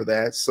plan for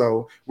that.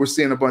 So we're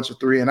seeing a bunch of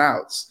 3 and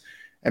outs.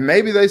 And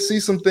maybe they see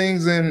some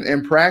things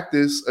in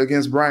practice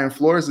against Brian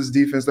Flores'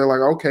 defense. They're like,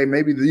 okay,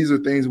 maybe these are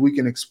things we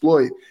can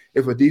exploit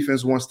if a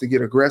defense wants to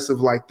get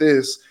aggressive like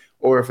this,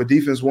 or if a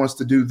defense wants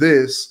to do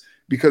this,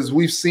 because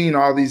we've seen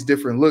all these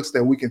different looks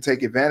that we can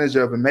take advantage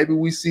of. And maybe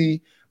we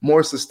see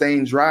more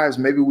sustained drives.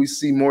 Maybe we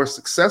see more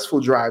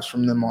successful drives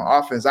from them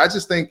on offense. I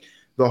just think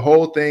the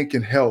whole thing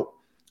can help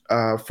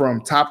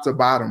from top to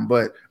bottom.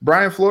 But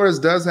Brian Flores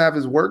does have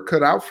his work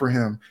cut out for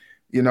him.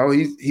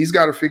 He's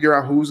got to figure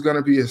out who's going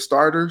to be his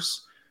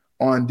starters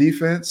on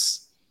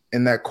defense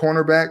in that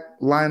cornerback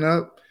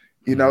lineup.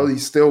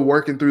 He's still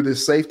working through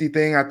this safety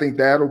thing. I think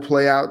that'll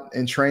play out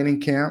in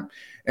training camp.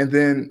 And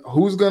then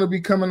who's going to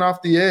be coming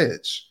off the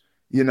edge?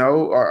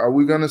 Are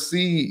we going to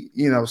see,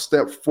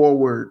 step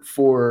forward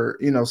for,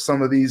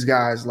 some of these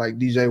guys like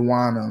DJ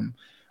Wanham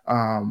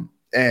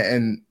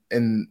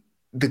and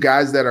the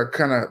guys that are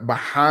kind of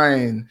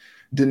behind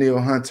Daniil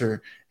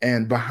Hunter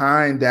and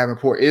behind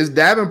Davenport? Is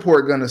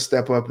Davenport going to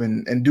step up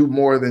and do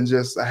more than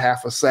just a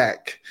half a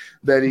sack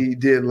that he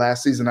did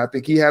last season? I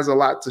think he has a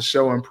lot to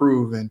show and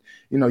prove. And,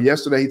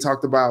 yesterday he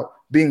talked about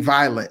being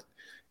violent,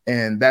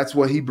 and that's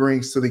what he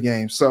brings to the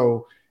game.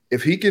 So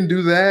if he can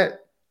do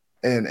that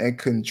and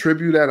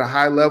contribute at a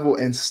high level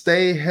and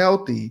stay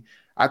healthy,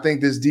 I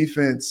think this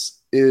defense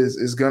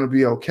is going to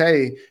be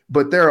okay.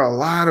 But there are a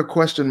lot of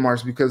question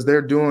marks because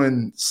they're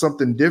doing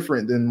something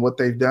different than what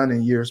they've done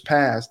in years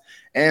past.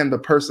 And the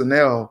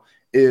personnel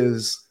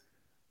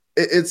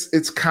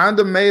it's kind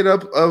of made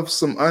up of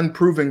some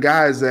unproven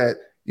guys at,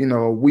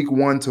 week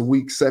 1 to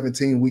week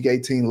 17, week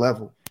 18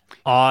 level.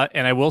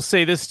 And I will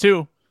say this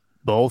too.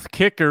 Both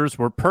kickers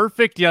were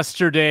perfect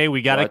yesterday.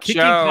 We got a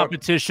kicking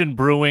competition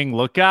brewing.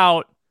 Look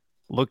out,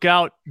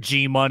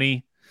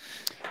 G-Money.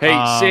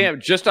 Hey,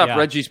 Sam, just off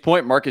Reggie's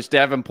point, Marcus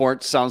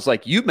Davenport sounds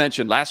like you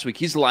mentioned last week.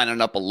 He's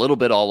lining up a little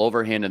bit all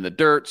over, hand in the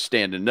dirt,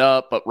 standing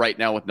up. But right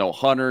now with no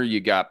Hunter,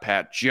 you got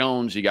Pat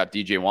Jones, you got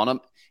DJ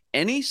Wanham.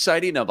 Any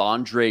sighting of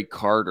Andre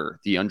Carter,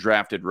 the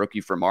undrafted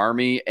rookie from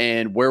Army,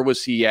 and where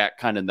was he at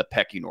kind of in the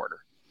pecking order?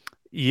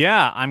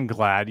 Yeah, I'm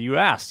glad you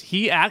asked.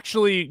 He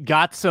actually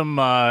got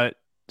some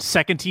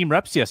second team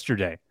reps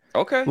yesterday.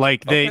 Okay.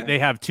 Like they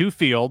have 2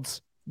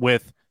 fields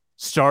with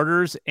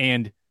starters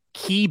and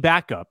key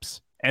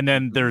backups. And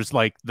then there's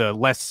like the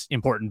less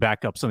important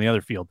backups on the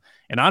other field.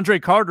 And Andre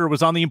Carter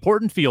was on the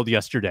important field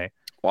yesterday.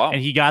 Wow.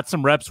 And he got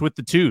some reps with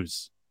the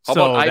 2s. How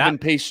about Ivan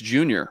Pace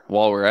Jr.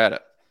 while we're at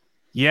it?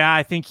 Yeah,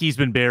 I think he's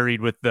been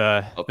buried with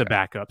the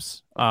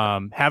backups.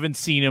 Haven't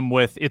seen him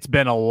with, it's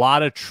been a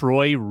lot of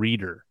Troy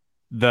Reeder.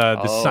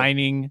 The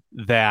signing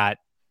that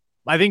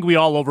I think we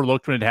all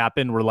overlooked when it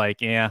happened. We're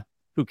like, yeah,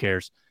 who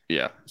cares?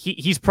 Yeah.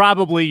 He's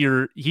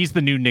probably he's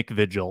the new Nick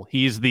Vigil.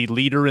 He's the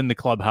leader in the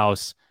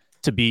clubhouse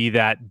to be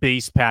that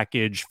base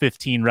package,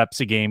 15 reps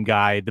a game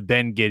guy, the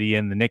Ben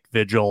Gideon, the Nick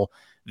Vigil,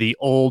 the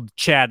old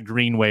Chad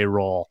Greenway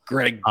role.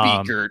 Greg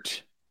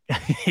Biekert.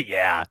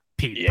 Yeah.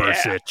 Pete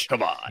Persich.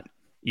 Come on.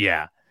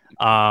 Yeah.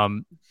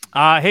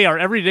 Hey, our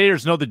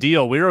everydayers know the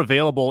deal. We're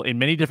available in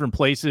many different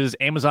places: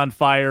 Amazon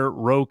Fire,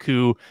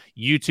 Roku,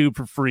 YouTube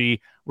for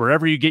free,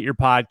 wherever you get your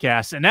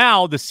podcasts. And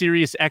now the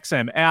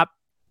SiriusXM app.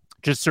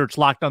 Just search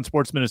Locked On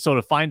Sports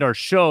Minnesota. Find our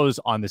shows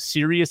on the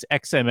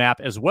SiriusXM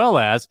app, as well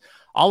as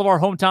all of our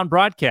hometown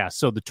broadcasts.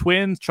 So the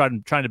Twins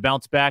trying to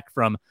bounce back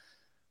from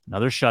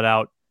another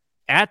shutout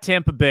at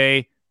Tampa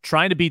Bay,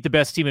 trying to beat the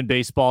best team in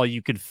baseball.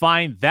 You can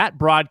find that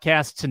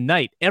broadcast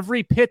tonight.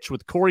 Every pitch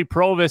with Corey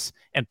Provis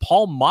and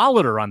Paul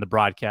Molitor on the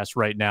broadcast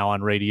right now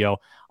on radio.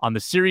 On the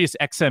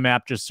SiriusXM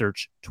app, just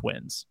search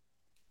Twins.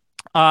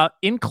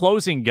 In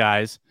closing,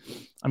 guys,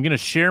 I'm going to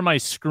share my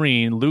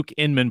screen. Luke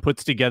Inman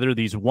puts together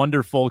these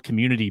wonderful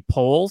community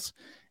polls,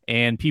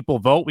 and people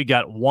vote. We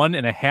got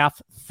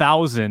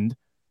 1,500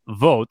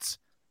 votes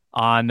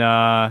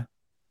on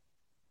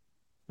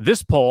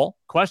this poll.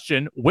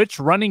 Question: which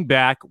running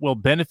back will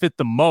benefit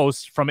the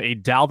most from a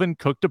Dalvin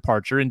Cook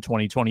departure in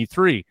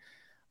 2023?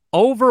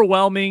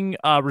 Overwhelming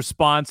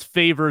response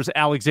favors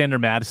Alexander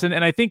Mattison,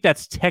 and I think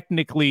that's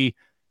technically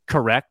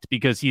correct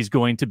because he's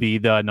going to be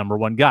the number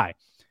one guy.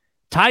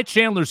 Ty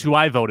Chandler's who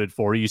I voted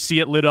for. You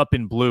see it lit up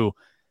in blue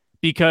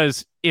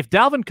because if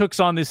Dalvin Cook's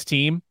on this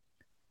team,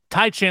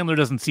 Ty Chandler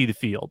doesn't see the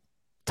field.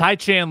 Ty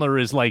Chandler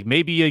is like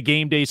maybe a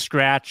game day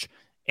scratch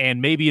and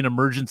maybe an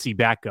emergency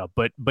backup,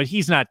 but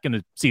he's not going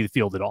to see the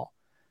field at all.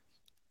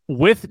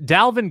 With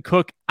Dalvin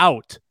Cook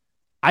out,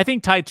 I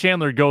think Ty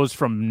Chandler goes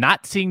from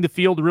not seeing the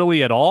field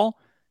really at all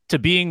to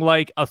being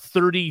like a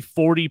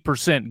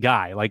 30-40%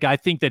 guy. Like, I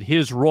think that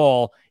his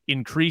role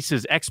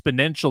increases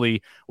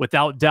exponentially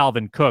without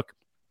Dalvin Cook.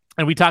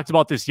 And we talked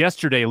about this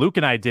yesterday, Luke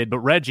and I did, but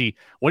Reggie,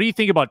 what do you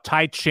think about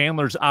Ty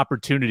Chandler's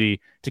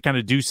opportunity to kind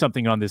of do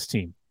something on this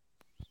team?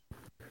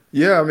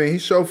 Yeah, I mean, he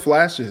showed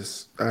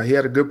flashes. He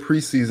had a good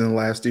preseason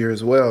last year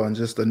as well, and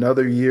just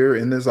another year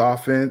in this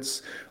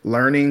offense,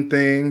 learning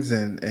things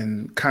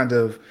and kind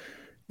of,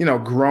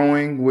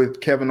 growing with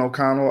Kevin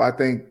O'Connell. I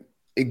think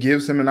it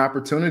gives him an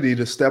opportunity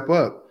to step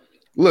up.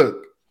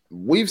 Look,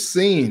 we've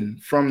seen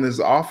from this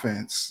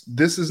offense,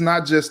 this is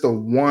not just a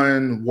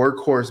one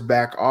workhorse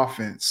back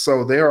offense.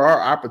 So there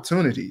are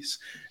opportunities.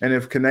 And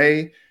if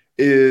Kene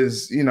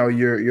is,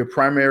 your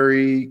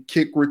primary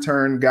kick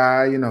return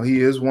guy,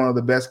 he is one of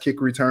the best kick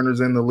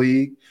returners in the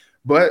league.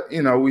 But,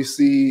 we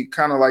see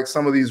kind of like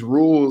some of these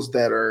rules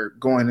that are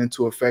going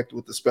into effect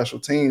with the special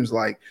teams,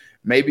 like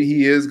maybe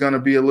he is going to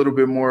be a little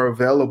bit more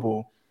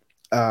available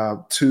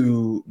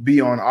to be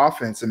on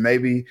offense, and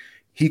maybe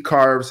he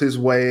carves his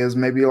way as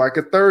maybe like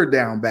a third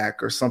down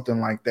back or something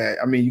like that.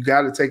 I mean, you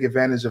got to take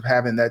advantage of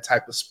having that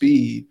type of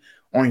speed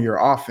on your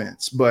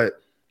offense.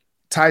 But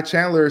Ty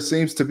Chandler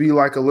seems to be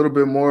like a little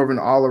bit more of an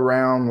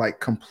all-around, like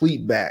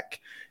complete back.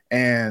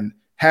 And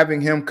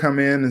having him come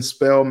in and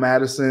spell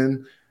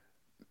Madison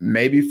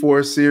maybe for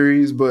a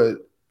series,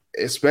 but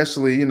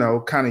especially,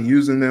 kind of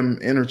using them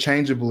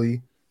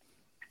interchangeably,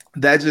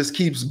 that just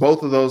keeps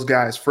both of those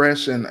guys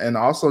fresh and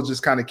also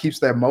just kind of keeps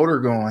that motor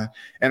going.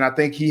 And I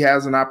think he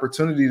has an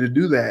opportunity to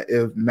do that.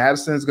 If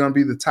Madison is going to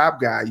be the top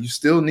guy, you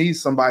still need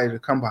somebody to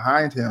come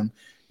behind him.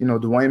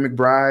 Dwayne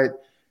McBride,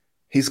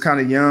 he's kind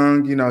of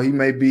young. He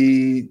may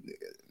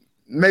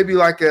be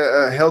like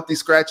a healthy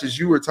scratch, as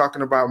you were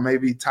talking about,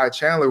 maybe Ty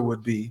Chandler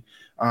would be.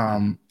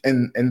 And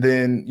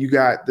then you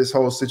got this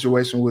whole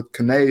situation with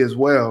Kene as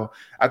well.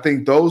 I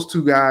think those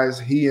two guys,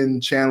 he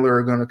and Chandler,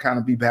 are going to kind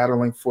of be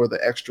battling for the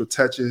extra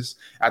touches.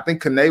 I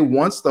think Kene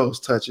wants those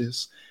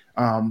touches.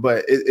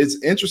 But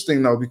it's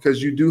interesting, though,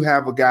 because you do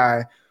have a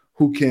guy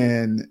who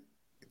can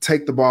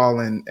take the ball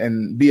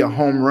and be a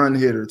home run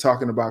hitter,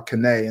 talking about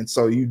Kene. And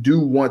so you do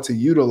want to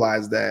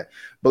utilize that.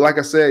 But like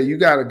I said, you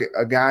got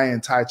a guy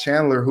in Ty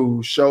Chandler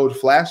who showed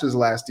flashes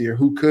last year,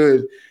 who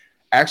could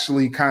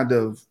actually kind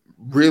of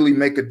really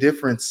make a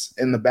difference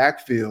in the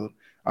backfield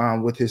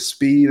with his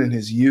speed and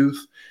his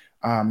youth,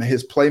 and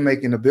his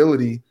playmaking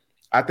ability.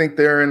 I think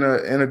they're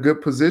in a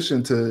good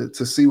position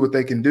to see what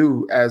they can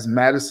do as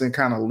Madison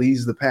kind of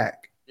leads the pack.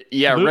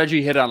 Yeah,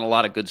 Reggie hit on a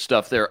lot of good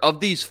stuff there. Of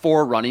these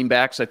four running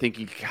backs, I think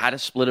you kind of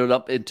split it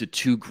up into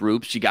two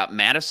groups. You got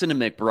Madison and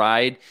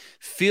McBride,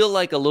 feel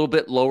like a little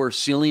bit lower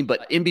ceiling,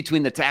 but in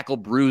between the tackle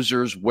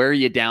bruisers, wear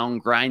you down,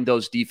 grind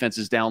those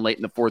defenses down late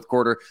in the fourth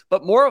quarter,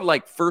 but more of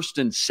like first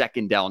and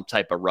second down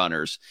type of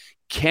runners.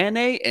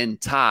 Kene and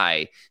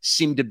Ty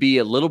seem to be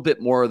a little bit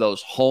more of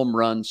those home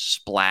run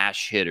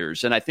splash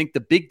hitters. And I think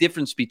the big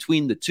difference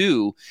between the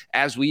two,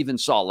 as we even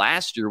saw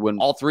last year when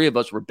all three of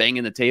us were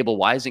banging the table,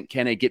 why isn't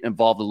Kene getting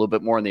involved a little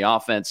bit more in the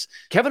offense?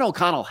 Kevin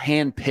O'Connell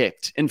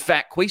handpicked. In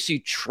fact,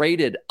 Kwesi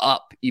traded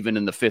up even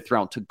in the fifth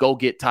round to go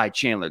get Ty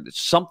Chandler. There's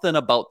something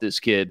about this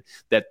kid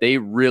that they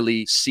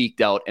really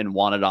seeked out and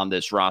wanted on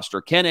this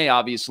roster. Kene,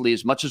 obviously,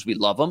 as much as we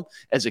love him,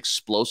 as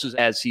explosive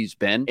as he's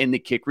been in the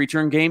kick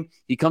return game,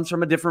 he comes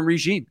from a different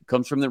regime.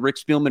 Comes from the Rick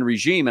Spielman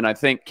regime. And I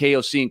think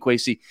KOC and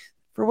Kwesi,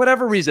 for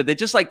whatever reason, they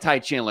just like Ty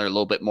Chandler a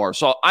little bit more.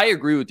 So I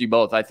agree with you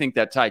both. I think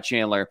that Ty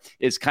Chandler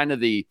is kind of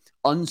the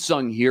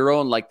unsung hero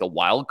and like the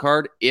wild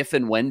card if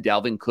and when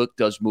Dalvin Cook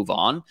does move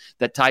on,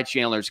 that Ty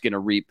Chandler is going to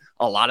reap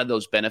a lot of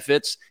those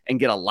benefits and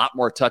get a lot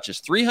more touches.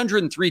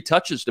 303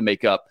 touches to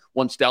make up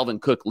once Dalvin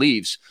Cook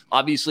leaves.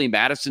 Obviously,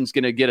 Madison's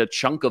going to get a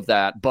chunk of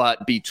that,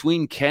 but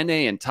between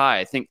Kene and Ty,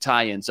 I think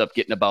Ty ends up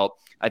getting about,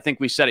 I think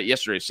we said it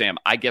yesterday, Sam,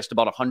 I guessed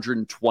about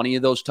 120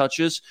 of those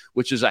touches,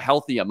 which is a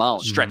healthy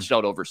amount stretched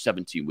out over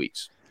 17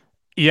 weeks.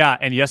 Yeah,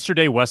 and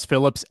yesterday Wes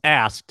Phillips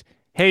asked,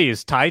 hey,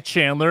 is Ty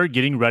Chandler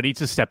getting ready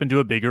to step into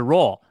a bigger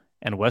role?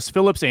 And Wes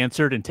Phillips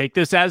answered, and take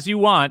this as you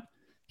want,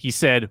 he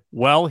said,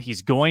 well,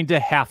 he's going to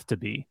have to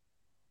be,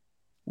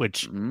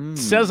 which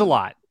says a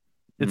lot.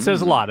 It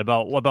says a lot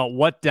about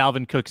what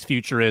Dalvin Cook's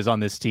future is on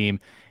this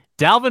team.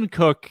 Dalvin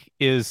Cook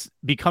is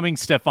becoming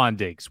Stephon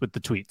Diggs with the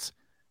tweets.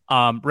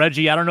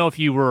 Reggie, I don't know if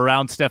you were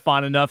around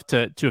Stephon enough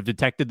to have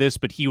detected this,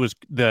 but he was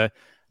the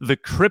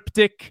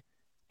cryptic,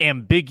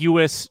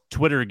 ambiguous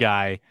Twitter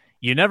guy.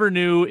 You never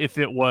knew if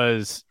it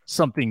was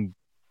something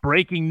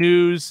breaking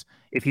news,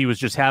 if he was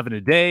just having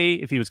a day,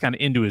 if he was kind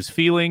of into his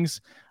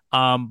feelings.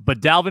 But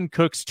Dalvin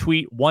Cook's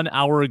tweet 1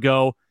 hour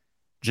ago,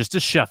 just a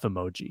chef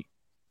emoji.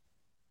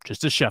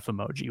 Just a chef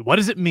emoji. What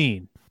does it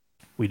mean?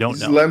 We don't know.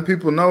 Just letting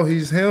people know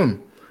he's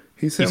him.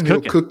 He's him.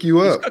 He'll cook you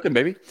up. He's cooking,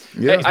 baby.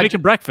 Yeah. He's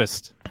making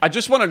breakfast. I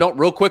just want to note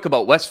real quick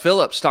about Wes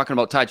Phillips talking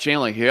about Ty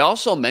Chandler. He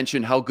also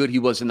mentioned how good he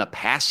was in the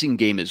passing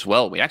game as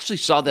well. We actually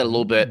saw that a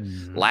little bit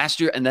last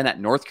year and then at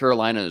North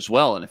Carolina as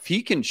well. And if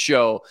he can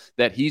show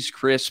that he's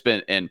crisp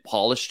and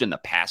polished in the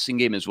passing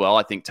game as well,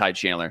 I think Ty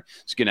Chandler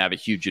is going to have a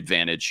huge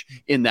advantage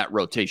in that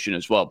rotation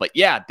as well. But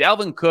yeah,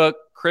 Dalvin Cook,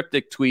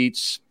 cryptic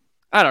tweets.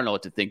 I don't know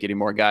what to think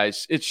anymore,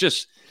 guys.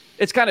 It's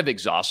kind of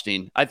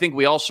exhausting. I think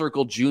we all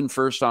circled June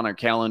 1st on our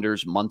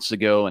calendars months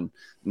ago, and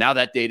now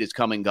that date is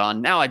come and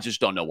gone. Now I just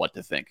don't know what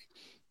to think.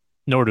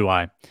 Nor do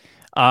I.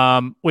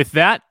 With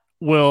that,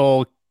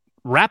 we'll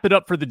wrap it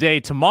up for the day.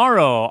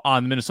 Tomorrow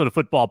on the Minnesota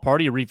Football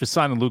Party, Arif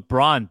Hassan and Luke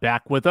Braun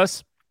back with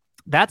us.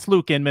 That's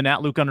Luke Inman at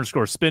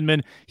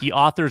Luke_Spinman. He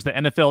authors the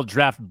NFL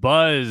Draft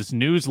Buzz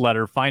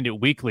newsletter. Find it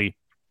weekly.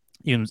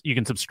 You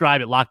can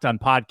subscribe at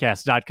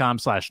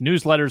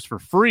lockedonpodcast.com/newsletters for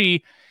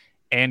free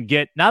and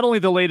get not only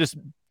the latest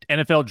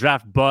NFL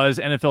Draft Buzz,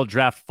 NFL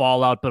Draft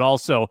Fallout, but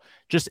also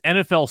just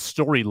NFL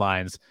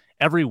storylines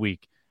every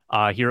week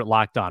here at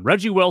Locked On.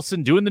 Reggie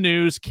Wilson doing the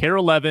news,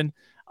 Carol Levin,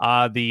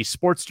 the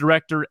sports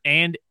director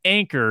and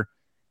anchor,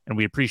 and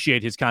we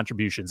appreciate his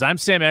contributions. I'm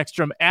Sam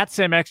Ekstrom at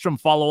Sam Ekstrom.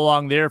 Follow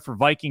along there for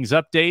Vikings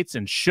updates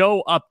and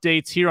show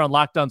updates here on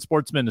Locked On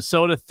Sports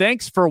Minnesota.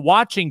 Thanks for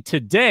watching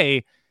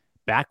today.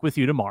 Back with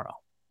you tomorrow.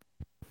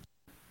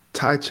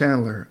 Ty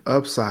Chandler,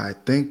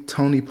 upside. Think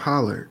Tony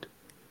Pollard.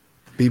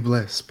 Be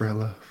blessed. Spread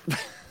love.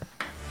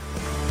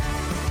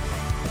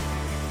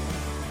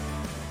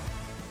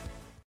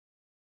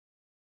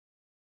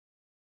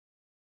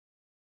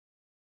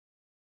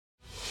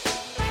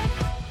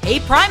 Hey,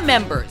 Prime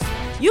members,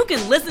 you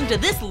can listen to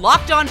this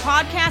Locked On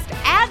podcast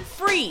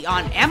ad-free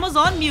on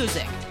Amazon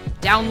Music.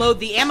 Download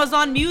the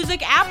Amazon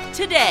Music app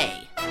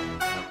today.